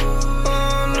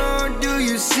 Oh Lord, do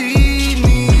you see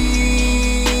me?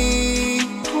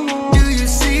 Do you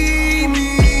see me?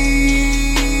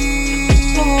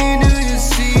 Do you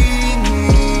see me?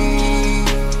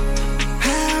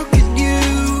 How could you?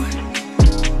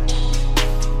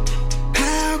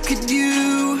 How could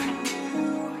you?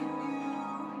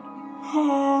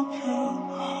 How can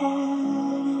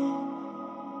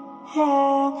hide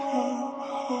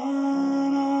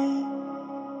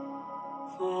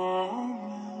from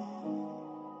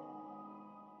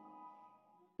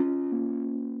you?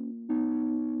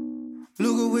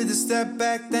 Luger with the step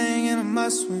back thing and a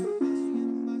must win.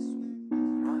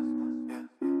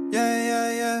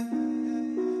 Yeah.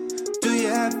 Do you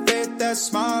have faith that's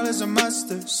small as a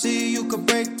mustard? See, you could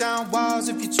break down walls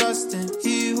if you trust in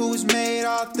He who has made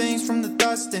all things from the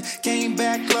dust and came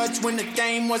back clutch when the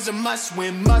game was a must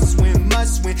win.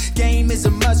 Game is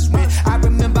a must win. I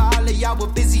remember all of y'all were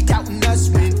busy doubting us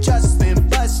when Justin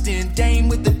busting, Dame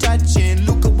with the touching,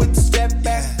 Luca with the step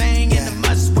back thing and the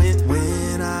must win.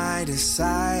 When I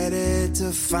decided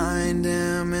to find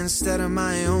him instead of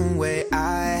my own way,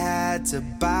 I had to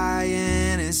buy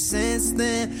in, and since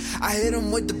then I hit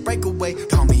him with the breakaway.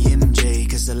 Call me MJ,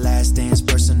 cause the last dance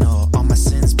personal. All my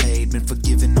sins paid, been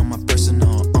forgiven on my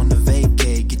personal. On the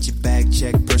vacay, get your bag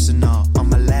checked personal. On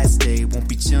my last day, won't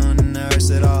be chillin' in the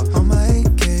hearse at all. On my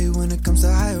AK, when it comes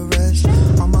to high arrest.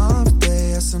 On my off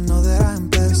day, I still know that I'm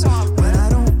blessed. When I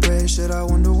don't pray, shit, I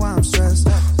wonder why I'm stressed.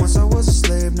 Once I was a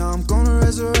slave, now I'm gonna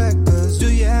resurrect. Cause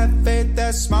do you have faith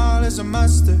that's small as is a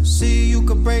mustard seed. You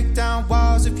could break down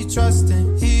walls if you trust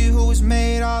in He who has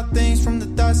made all things from the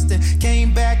dust and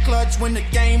came back clutch when the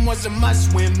game was a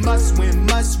must win, must win,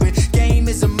 must win. Game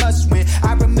is a must win.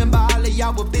 I remember all of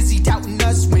y'all were busy doubting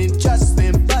us when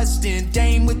Justin busting,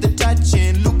 Dame with the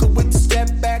touching, Luca with the step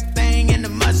back thing and the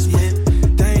must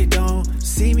win. They don't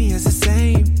see me as the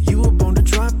same. You were born to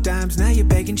drop dimes, now you're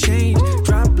begging change.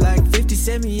 Drop like 50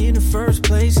 sent me in the first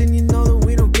place, and you know that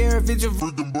we don't care if it's your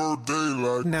freaking birthday.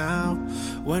 Like now,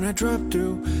 when I drop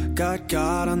through, got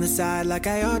God on the side like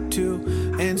I ought to,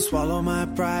 and swallow my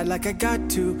pride like I got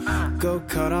to. Go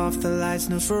cut off the lights,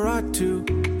 no Ferratu.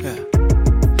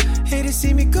 Yeah. Hate to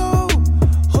see me go.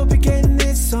 Hope you're getting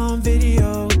this on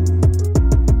video.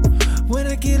 When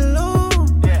I get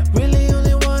alone, really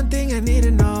only one thing I need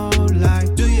to know.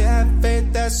 Like, do you have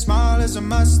faith that small as a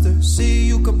mustard seed?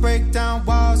 You could break down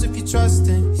walls if you trust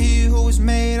in He who has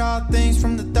made all things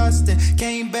from the dust and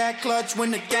came back clutch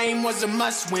when the game was a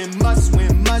must win, must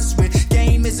win, must win.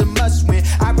 Game is a must win.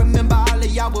 I remember all of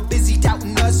y'all were busy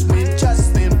doubting us when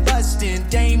Justin busting,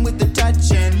 Dame with the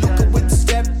touch and Luca with the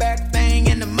step back thing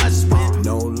and the must win.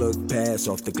 No look pass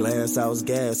off the glass, I was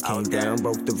gas. Came down,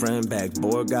 broke the rim back.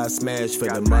 Board got smashed for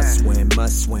the must win,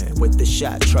 must win. With the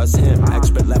shot, trust him.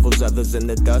 Expert levels, others in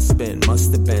the dustbin.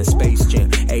 Must have been Space Jam.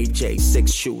 AJ,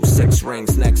 6 shoes, 6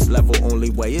 rings. Next level, only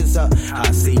way is up.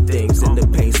 I see things in the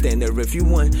paint, stand there if you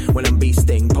want. When I'm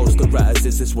beasting, posterized,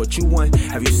 is this what you want?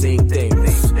 Have you seen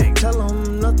things? Tell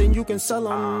them nothing, you can sell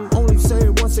them. Only say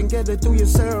it once and get it through your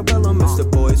cerebellum. It's the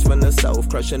boys from the south,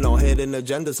 crushing all hidden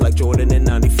agendas like Jordan in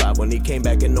 95 when he came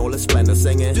back in all his splendor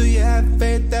singing. Do you have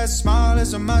faith that small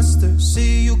as a mustard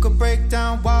seed? You could break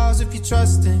down walls if you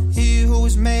trust in He who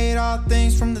has made all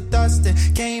things from the dust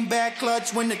and came back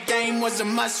clutch when the game was a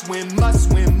must win,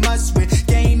 must win, must win.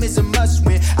 Game is a must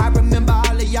win. I remember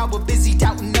all of y'all were busy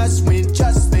doubting us when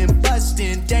Justin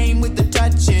busting, Dame with the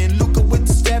touch and Luca with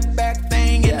the step back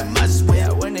thing and the must win.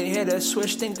 Yeah, when they hit a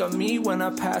switch, think of me when I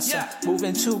pass him.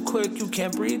 Moving too quick, you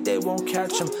can't breathe, they won't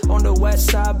catch him. On the west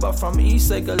side, but from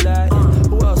east like a Latin.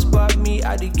 Who else but me?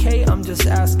 IDK, I'm just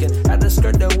asking. Had to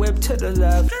skirt the whip to the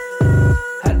left.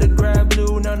 Had to grab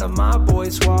blue, none of my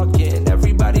boys walking.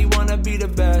 Everybody wanna be the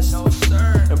best. No,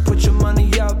 sir. And put your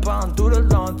money up, I don't do the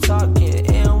long talking.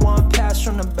 And one pass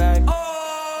from the back.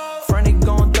 Friendly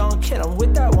gon' dunk, hit him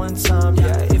with that one time.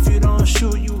 Yeah, if you don't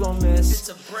shoot, you gon' miss. It's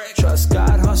a break. Trust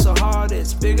God, hustle hard,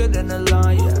 it's bigger than a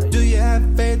line. Yeah. Do you have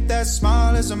faith that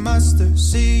small as a mustard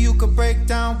seed? You could break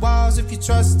down walls if you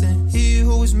trust in He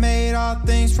who has made all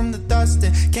things from the dust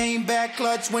and came back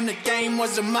clutch when the game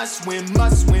was a must win,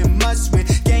 must win, must win.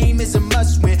 Game is a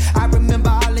must win. I remember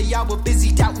all of y'all were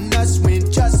busy doubting us when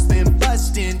Justin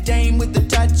busting, Dame with the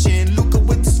touch and Luca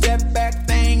with the step back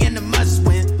thing and the must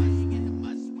win.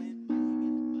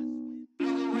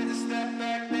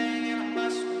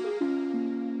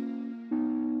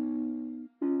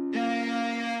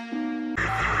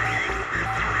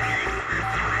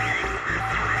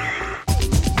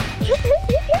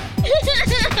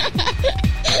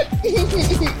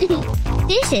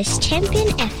 This is Champion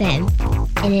FM,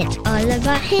 and it's all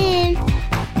about him.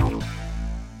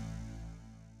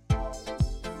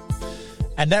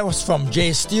 And that was from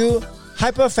Jay Steele,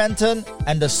 Hyper Fenton,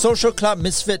 and the Social Club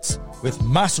Misfits with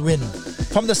Must Win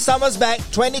from the Summers Back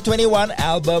 2021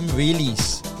 album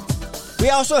release. We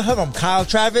also heard from Kyle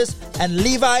Travis and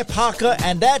Levi Parker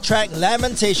and their track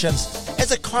Lamentations.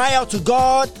 It's a cry out to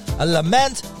God, a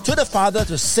lament to the Father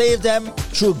to save them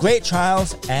through great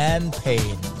trials and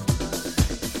pain.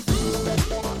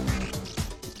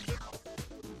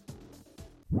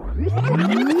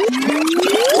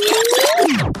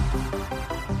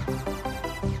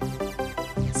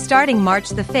 Starting March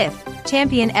the 5th,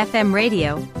 Champion FM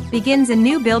Radio begins a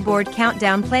new Billboard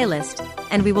Countdown playlist,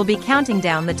 and we will be counting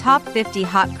down the top 50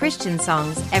 hot Christian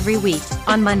songs every week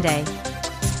on Monday.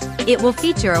 It will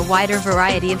feature a wider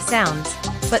variety of sounds,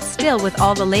 but still with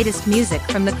all the latest music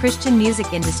from the Christian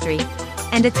music industry.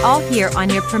 And it's all here on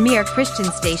your premier Christian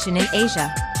station in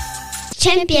Asia.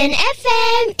 Champion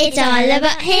FM, it's all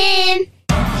about him.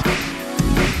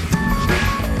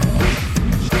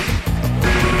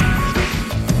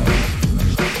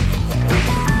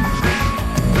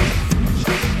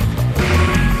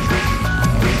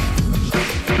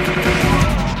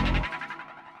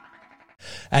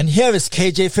 And here is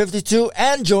KJ52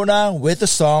 and Jonah with the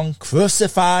song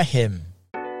Crucify Him.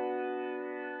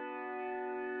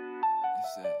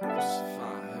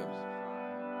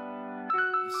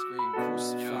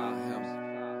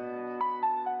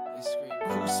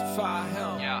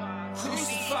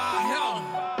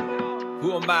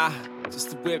 Who am I?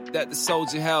 Just a whip that the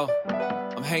soldier held.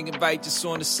 I'm hanging right just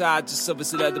on the side, just of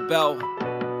his leather belt.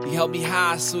 He He held me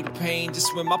high, so the pain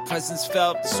just when my presence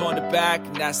felt. It's on the back,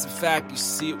 and that's the fact. You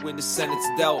see it when the sentence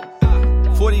dealt.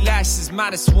 40 lashes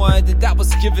minus one, that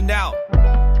was given out.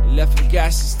 They left him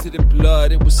gashes to the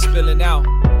blood, it was spilling out.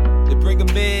 They bring him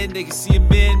in, they can see him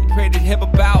in, pray to him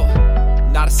about.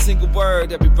 Not a single word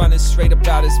that be running straight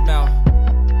about his mouth.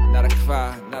 Not a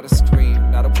cry, not a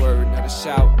scream, not a word, not a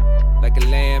shout. Like a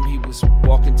lamb, he was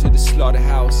walking to the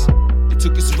slaughterhouse. They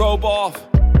took his robe off,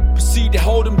 proceeded to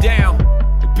hold him down.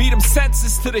 They beat him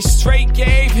senseless till they straight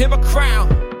gave him a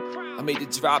crown. I made the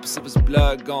drops of his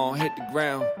blood gon' hit the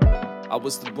ground. I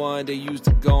was the one they used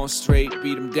to go on straight,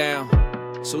 beat him down.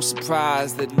 So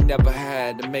surprised that he never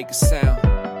had to make a sound.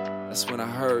 That's when I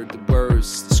heard the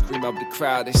words, the scream of the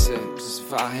crowd. They said,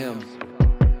 crucify him.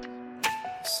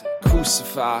 They said,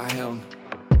 crucify him.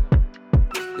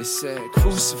 They said,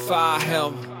 crucify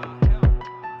him.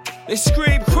 They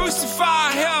screamed,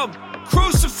 crucify him.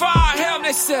 Crucify him.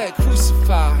 They said,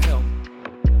 crucify him.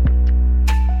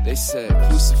 They said,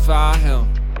 crucify him.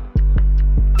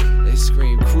 They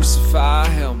screamed, crucify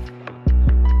him.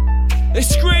 They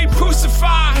screamed,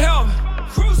 crucify him.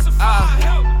 Crucify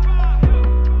him.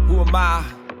 Who am I?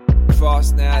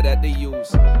 Cross now that they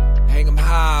use. Hang him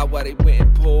high while they went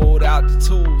and pulled out the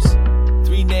tools.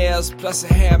 3 nails plus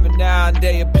a hammer, now and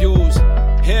they abuse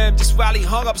him just while he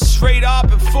hung up straight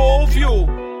up in full view.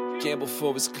 Gambled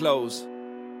for his clothes,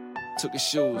 took his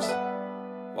shoes,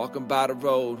 walking by the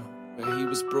road where he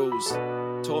was bruised.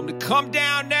 Told him to come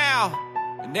down now,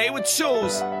 and they would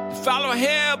choose to follow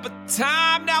him, but the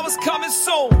time now was coming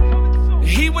soon.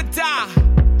 He would die,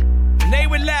 and they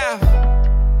would laugh,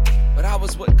 but I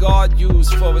was what God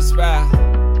used for his wrath.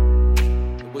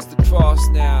 It was the cross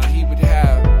now he would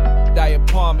have die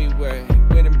upon me, where he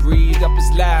went and breathed up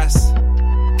his last.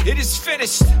 It is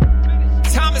finished,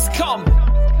 time has come,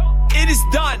 it is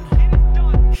done,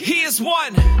 he is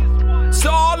won, it's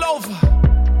all over.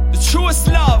 The truest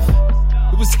love,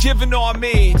 it was given on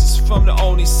me, just from the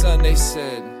only son. They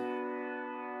said,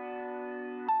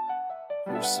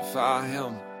 crucify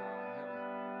him.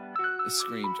 They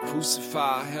screamed,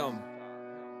 crucify him.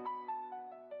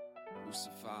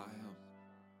 Crucify him.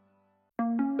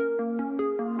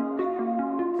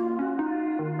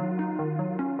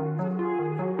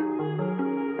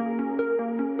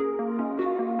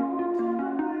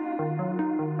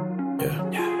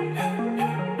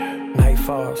 Night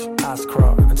falls, eyes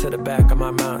crawl into the back of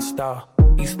my mind star.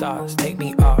 These stars take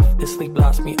me off, this sleep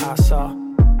lost me, I saw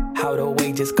how the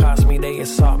wages cost me, they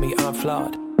assault me, I'm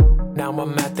flawed. Now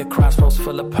I'm at the crossroads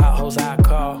full of potholes I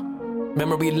call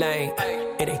memory lane.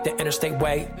 It ain't the interstate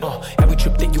way. Every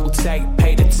trip that you will take,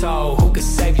 pay the toll. Who can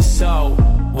save your soul?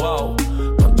 Whoa,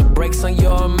 pump the brakes on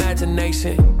your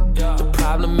imagination. The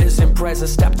problem isn't present,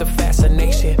 stop the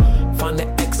fascination. Find the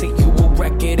exit, you will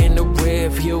wreck it in the rear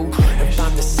view. And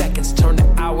find the seconds, turn to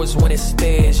hours when it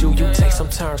spares you. You take some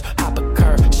turns, hop a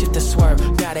curve, shift and swerve.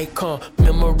 Now they come,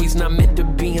 memories not meant to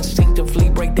be. Instinctively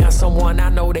break down someone, I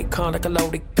know they come like a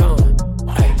loaded gun.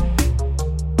 Hey,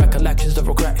 recollections of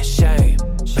regret and shame.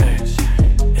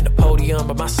 In the podium,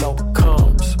 but my soul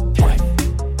comes.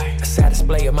 A sad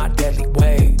display of my deadly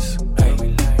ways.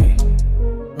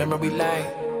 Memory lane,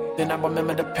 then I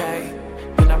remember the pain,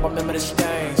 then I remember the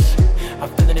stains. I'm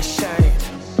feeling ashamed.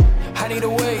 I need a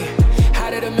way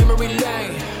out of the memory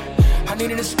lane. I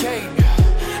need an escape.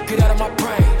 Get out of my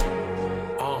brain.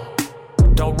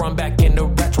 Don't run back into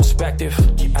retrospective.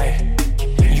 Ay,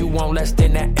 you want less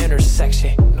than that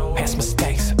intersection. Past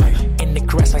mistakes in the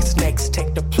grass like snakes.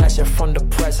 Take the pleasure from the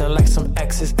present like some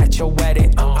exes at your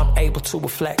wedding. I'm able to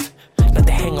reflect, not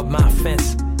the hang of my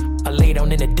offense. I lay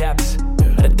down in the depths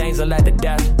of the things that led to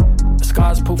death. The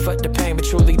scars proof of the pain, but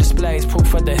truly displays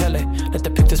proof of the healing. Let the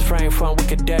pictures frame from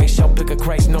wicked days, show bigger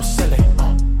grace, no silly.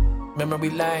 Memory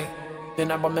lane,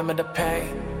 then I remember the pain,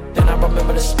 then I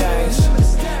remember the stains.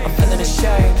 I'm feeling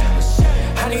ashamed.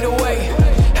 I need a way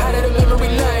out of the memory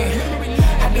lane.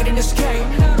 I need an escape.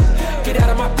 Get out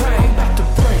of my brain, to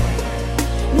brain.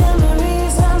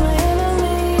 Memories are my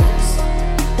enemies,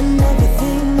 and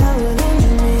everything that would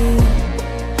injure me.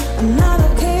 I'm not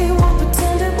okay, won't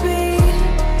pretend to be.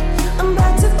 I'm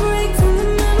about to break from the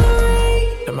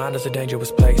memory. The mind is a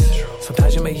dangerous place.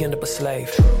 Sometimes you may end up a slave.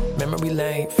 Memory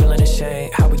lane, feeling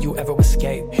ashamed. How will you ever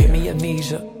escape? Hit me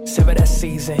amnesia, sever that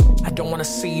season. I don't wanna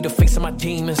see the face of my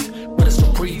demons, but it's the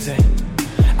reason.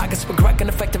 I can speak right and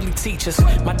effectively teach us.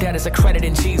 My dad is a credit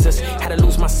in Jesus. Had to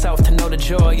lose myself to know the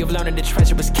joy of learning to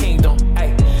treasure his kingdom.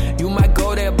 Hey, you might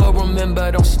go there, but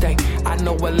remember, don't stay. I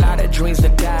know a lot of dreams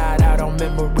that died out on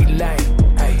memory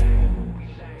lane. Hey.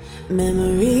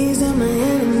 Memories are my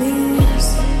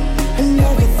enemies, and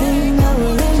everything that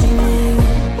will injure me.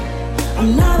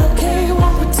 I'm not okay,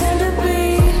 won't pretend.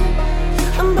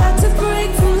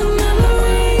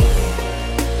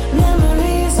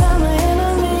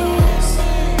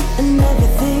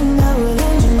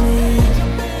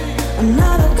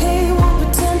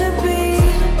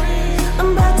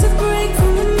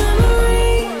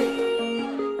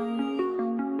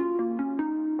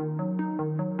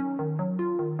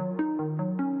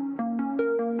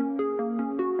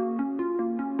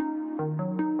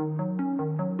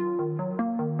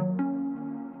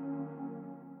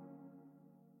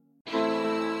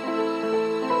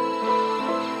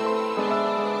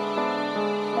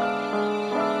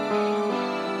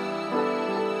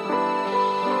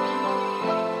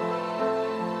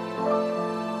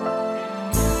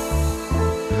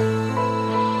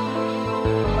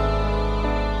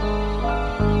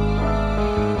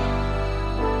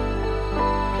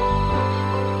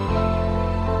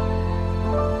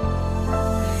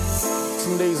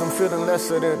 feeling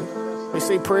lesser than. They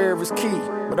say prayer is key,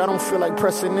 but I don't feel like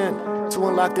pressing in to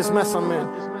unlock this mess I'm in.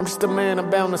 I'm just a man, I'm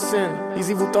bound to sin.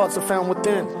 These evil thoughts are found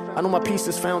within. I know my peace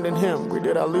is found in him. Where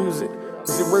did I lose it?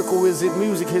 Is it work or is it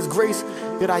music? His grace?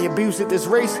 Did I abuse it this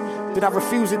race? Did I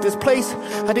refuse it this place?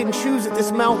 I didn't choose it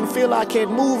this mountain. Feel I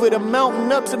can't move it. A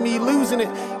mountain up to me losing it.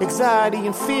 Anxiety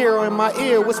and fear are in my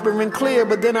ear, whispering clear.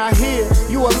 But then I hear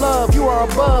you are love, you are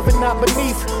above and not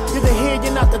beneath. You're the head,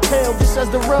 you're not the tail. Just as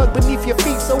the rug beneath your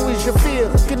feet, so is your fear.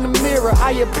 Look in the mirror,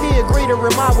 I appear. Greater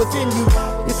am I within you.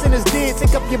 Your sin is dead,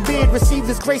 take up your bed. Receive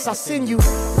this grace I send you.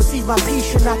 Receive my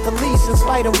peace, you're not the least. In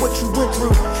spite of what you went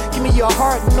through, give me your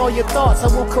heart and all your thoughts. I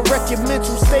will correct your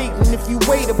mental state. And if you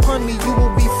wait upon me, you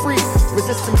will be free.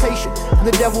 Resist temptation, and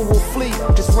the devil will flee.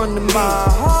 Just run to me. My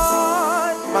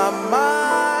heart, my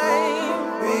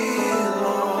mind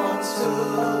belongs to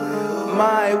you.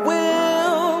 My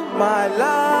will, my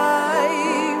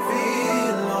life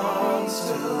belongs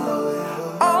to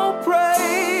you. All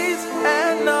praise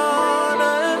and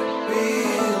honor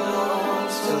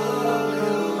belongs to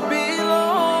you.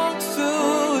 Belongs to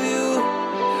you.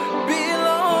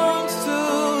 Belongs to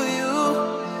you.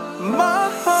 My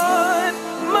heart,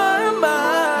 my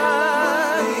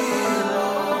mind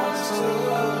belongs to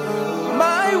you.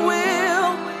 My will,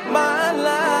 my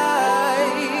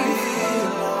life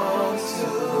belongs to you.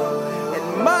 And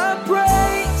my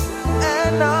praise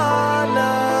and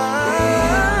honor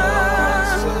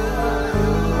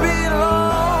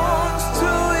belongs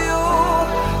to you.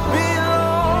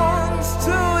 Belongs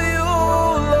to you,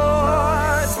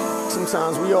 Lord.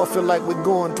 Sometimes we all feel like we're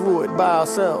going through it by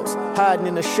ourselves, hiding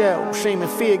in a shell. Shame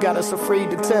and fear got us afraid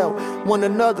to tell one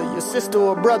another, your sister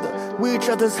or brother, we're each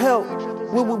other's help.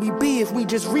 Where would we be if we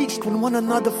just reached when one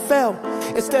another fell?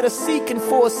 Instead of seeking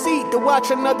for a seat to watch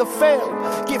another fail.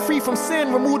 Get free from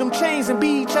sin, remove them chains and be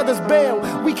each other's bail.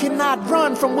 We cannot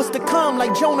run from what's to come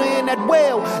like Jonah in that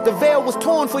whale. The veil was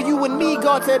torn for you and me,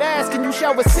 God said ask and you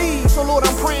shall receive. So Lord,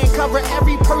 I'm praying, cover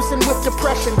every person with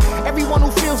depression, everyone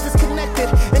who feels disconnected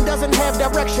and doesn't have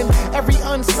direction, every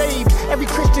unsaved, every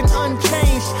Christian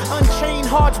unchanged, unchained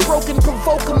hearts broken,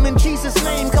 provoke them in Jesus'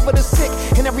 name. Cover the sick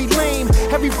and every lame,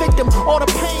 every victim, all the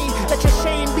pain. Let your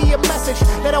shame be a message,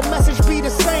 let our message be the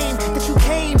same, that you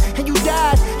came and you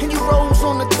died and you rose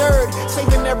on the third,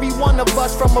 saving every one of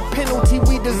us from a penalty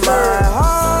we deserve. My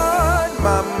heart,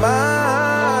 my mind,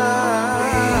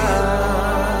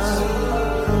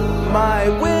 my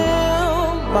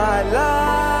will, my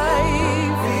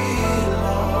life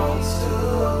belongs to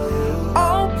you.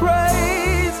 All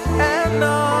praise and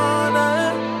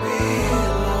honor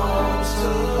belongs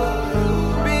to you.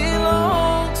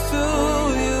 Belongs to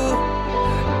you.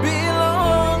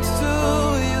 Belongs to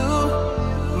you.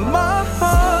 My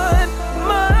heart,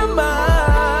 my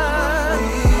mind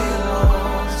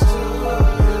belongs to you.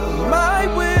 My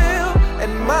will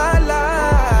and my life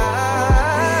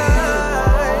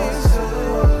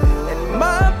and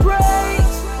my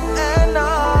praise and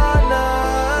honor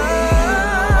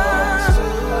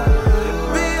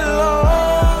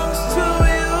belongs to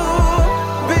you.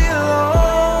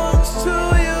 Belongs to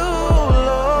you,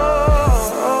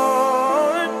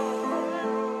 Lord.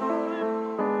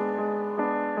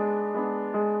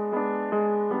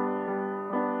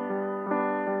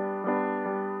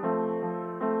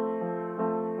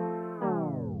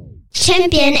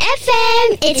 Champion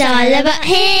FM, it's all about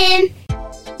him.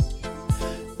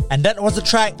 And that was the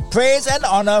track Praise and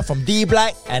Honor from D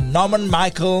Black and Norman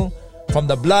Michael from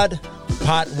the Blood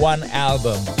Part 1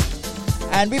 album.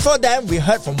 And before that, we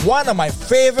heard from one of my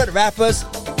favorite rappers.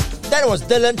 That was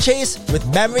Dylan Chase with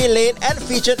Memory Lane and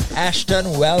featured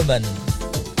Ashton Wellman.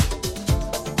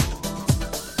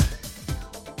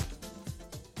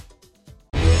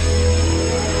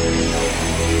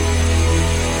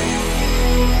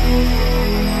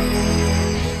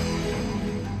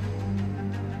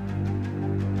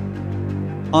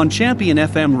 On Champion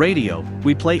FM radio,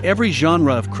 we play every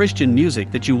genre of Christian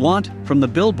music that you want, from the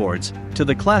billboards to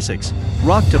the classics,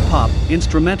 rock to pop,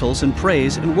 instrumentals and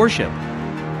praise and worship.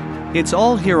 It's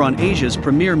all here on Asia's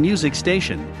premier music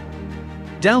station.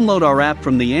 Download our app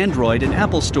from the Android and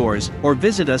Apple stores or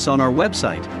visit us on our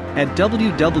website at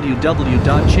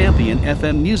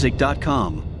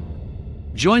www.championfmmusic.com.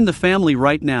 Join the family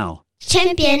right now.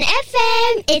 Champion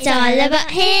FM, it's all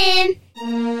about him.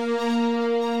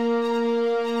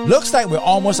 Looks like we're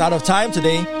almost out of time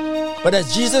today, but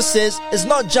as Jesus says, it's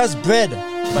not just bread,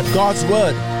 but God's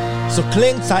word. So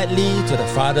cling tightly to the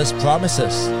Father's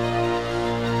promises.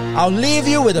 I'll leave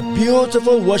you with a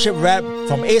beautiful worship rap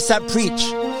from A$AP Preach.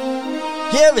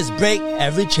 Here is Break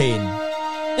Every Chain.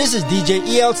 This is DJ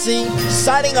ELC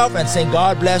signing off and saying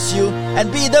God bless you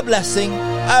and be the blessing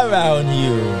around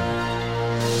you.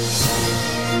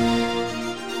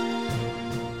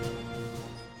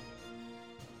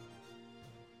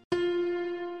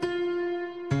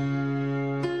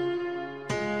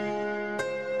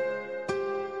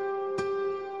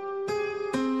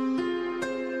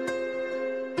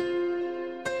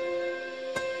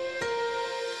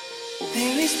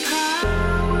 There is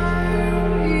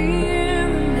power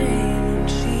in the name of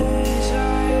Jesus.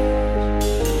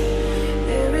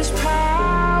 There is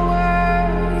power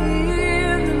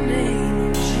in the name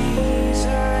of Jesus.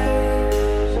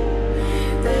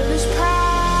 There is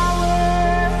power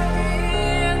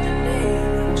in the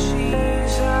name of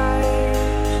Jesus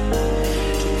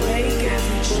to break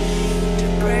every chain, to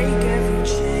break every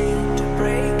chain, to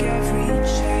break every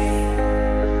chain,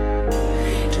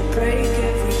 to break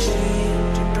every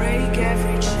chain, to break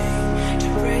every chain, to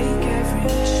break every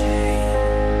chain.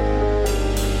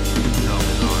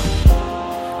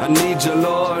 I need you,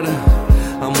 Lord.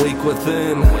 I'm weak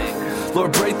within.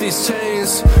 Lord, break these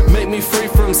chains. Make me free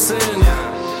from sin.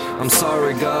 I'm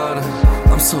sorry, God.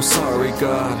 I'm so sorry,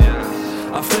 God.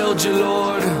 I failed you,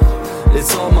 Lord.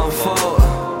 It's all my fault.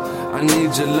 I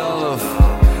need your love.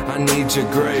 I need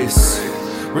your grace.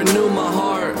 Renew my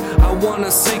heart. I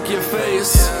wanna seek your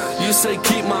face. You say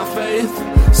keep my faith,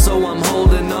 so I'm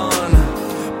holding on.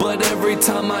 But every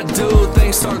time I do,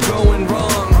 things start going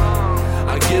wrong.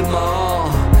 I give my all.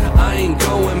 I ain't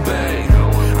going back.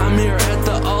 I'm here at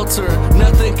the altar.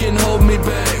 Nothing can hold me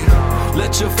back.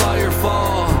 Let your fire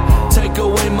fall. Take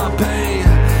away my pain.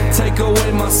 Take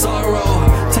away my sorrow.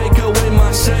 Take away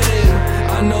my shame.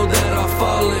 I know that I've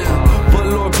fallen, but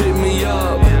Lord, pick me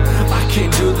up. I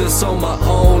can't do this on my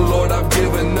own, Lord, I've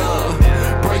given up.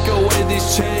 Break away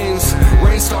these chains.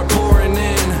 Rain start pouring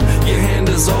in. Your hand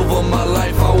is over my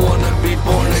life. I wanna be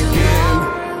born again.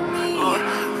 Lord,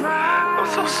 I'm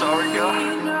so sorry,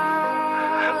 God.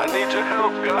 I need your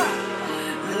help, God.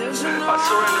 I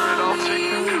surrender it all to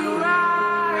you.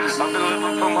 I've been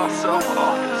living for myself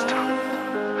all this time,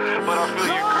 but I feel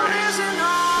your grace.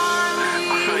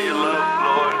 I feel your love,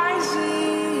 Lord.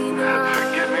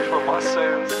 Forgive me for my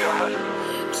sins, God.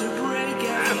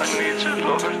 I need you,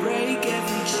 Lord.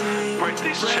 Break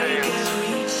these chains.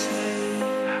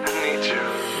 I need you.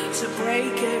 To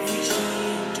break every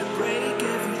chain, to break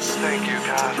every chain. Thank you,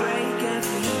 God. To break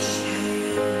every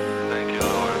chain. Thank you,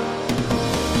 Lord.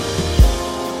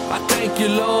 I thank you,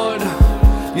 Lord.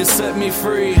 You set me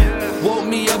free. Woke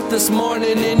me up this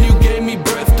morning and you gave me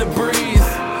breath to breathe.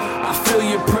 I feel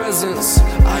your presence.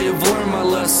 I have learned my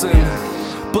lesson.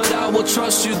 But I will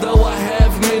trust you though I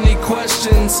have many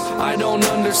questions. I don't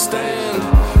understand,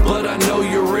 but I know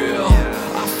you're real.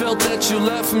 I felt that you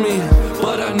left me,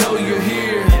 but I know you're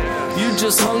here. You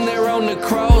just hung there on the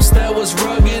cross that was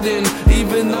rugged, and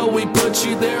even though we put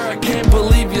you there, I can't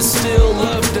believe you still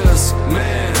loved us.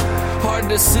 Man, hard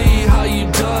to see how you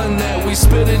done that. We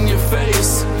spit in your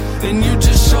face, and you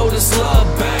just showed us love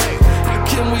back. How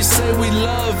can we say we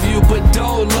love you, but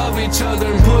don't love each other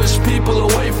and push people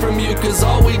away from you, cause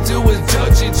all we do is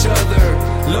judge each other.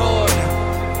 Lord,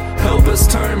 help us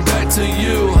turn back to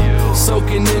you.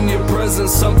 Soaking in your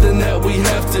presence, something that we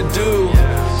have to do.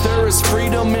 There is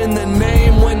freedom in the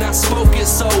name when I spoke it,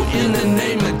 so in the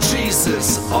name of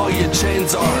Jesus, all your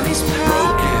chains are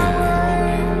broken.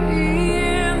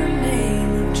 In the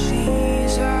name of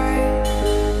Jesus,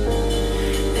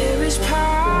 there is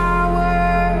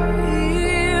power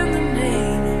in the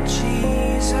name of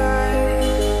Jesus.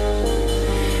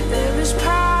 There is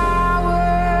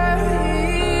power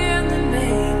in the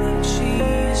name of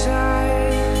Jesus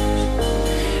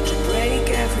to break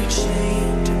every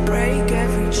chain, to break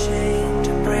every chain,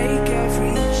 to break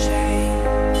every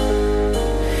chain,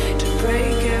 to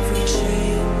break every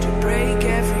chain, to break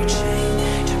every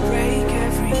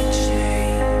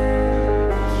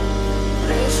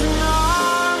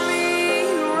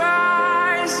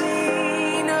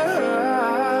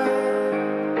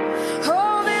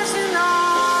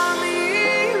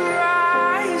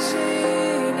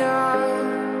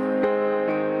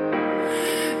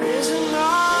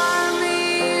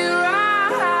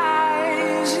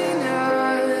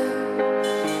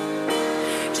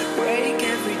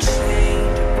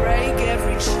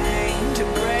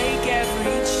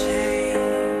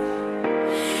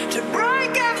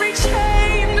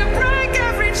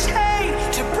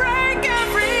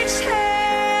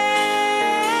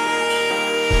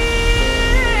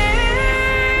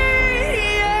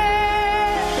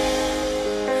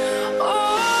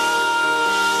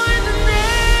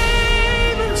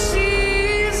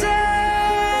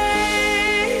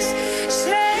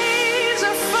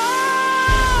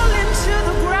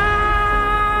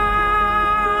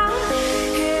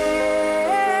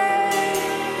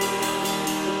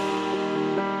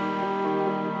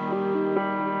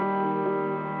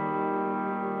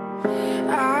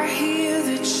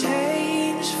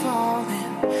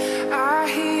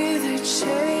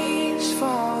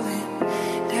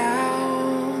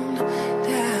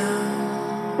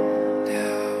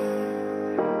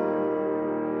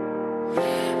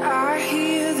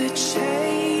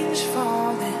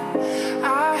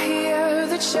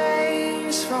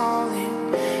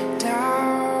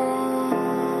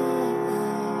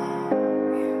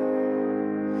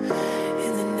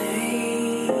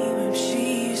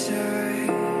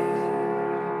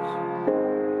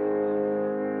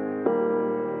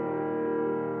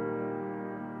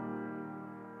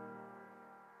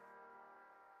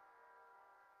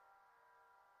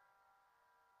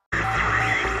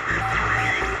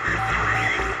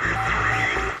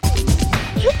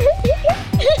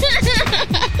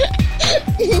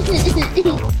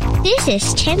This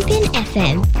is Champion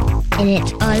FM, and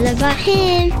it's all about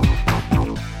him.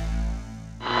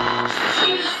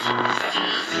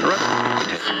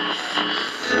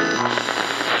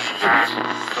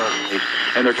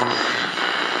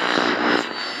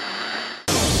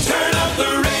 Turn up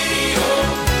the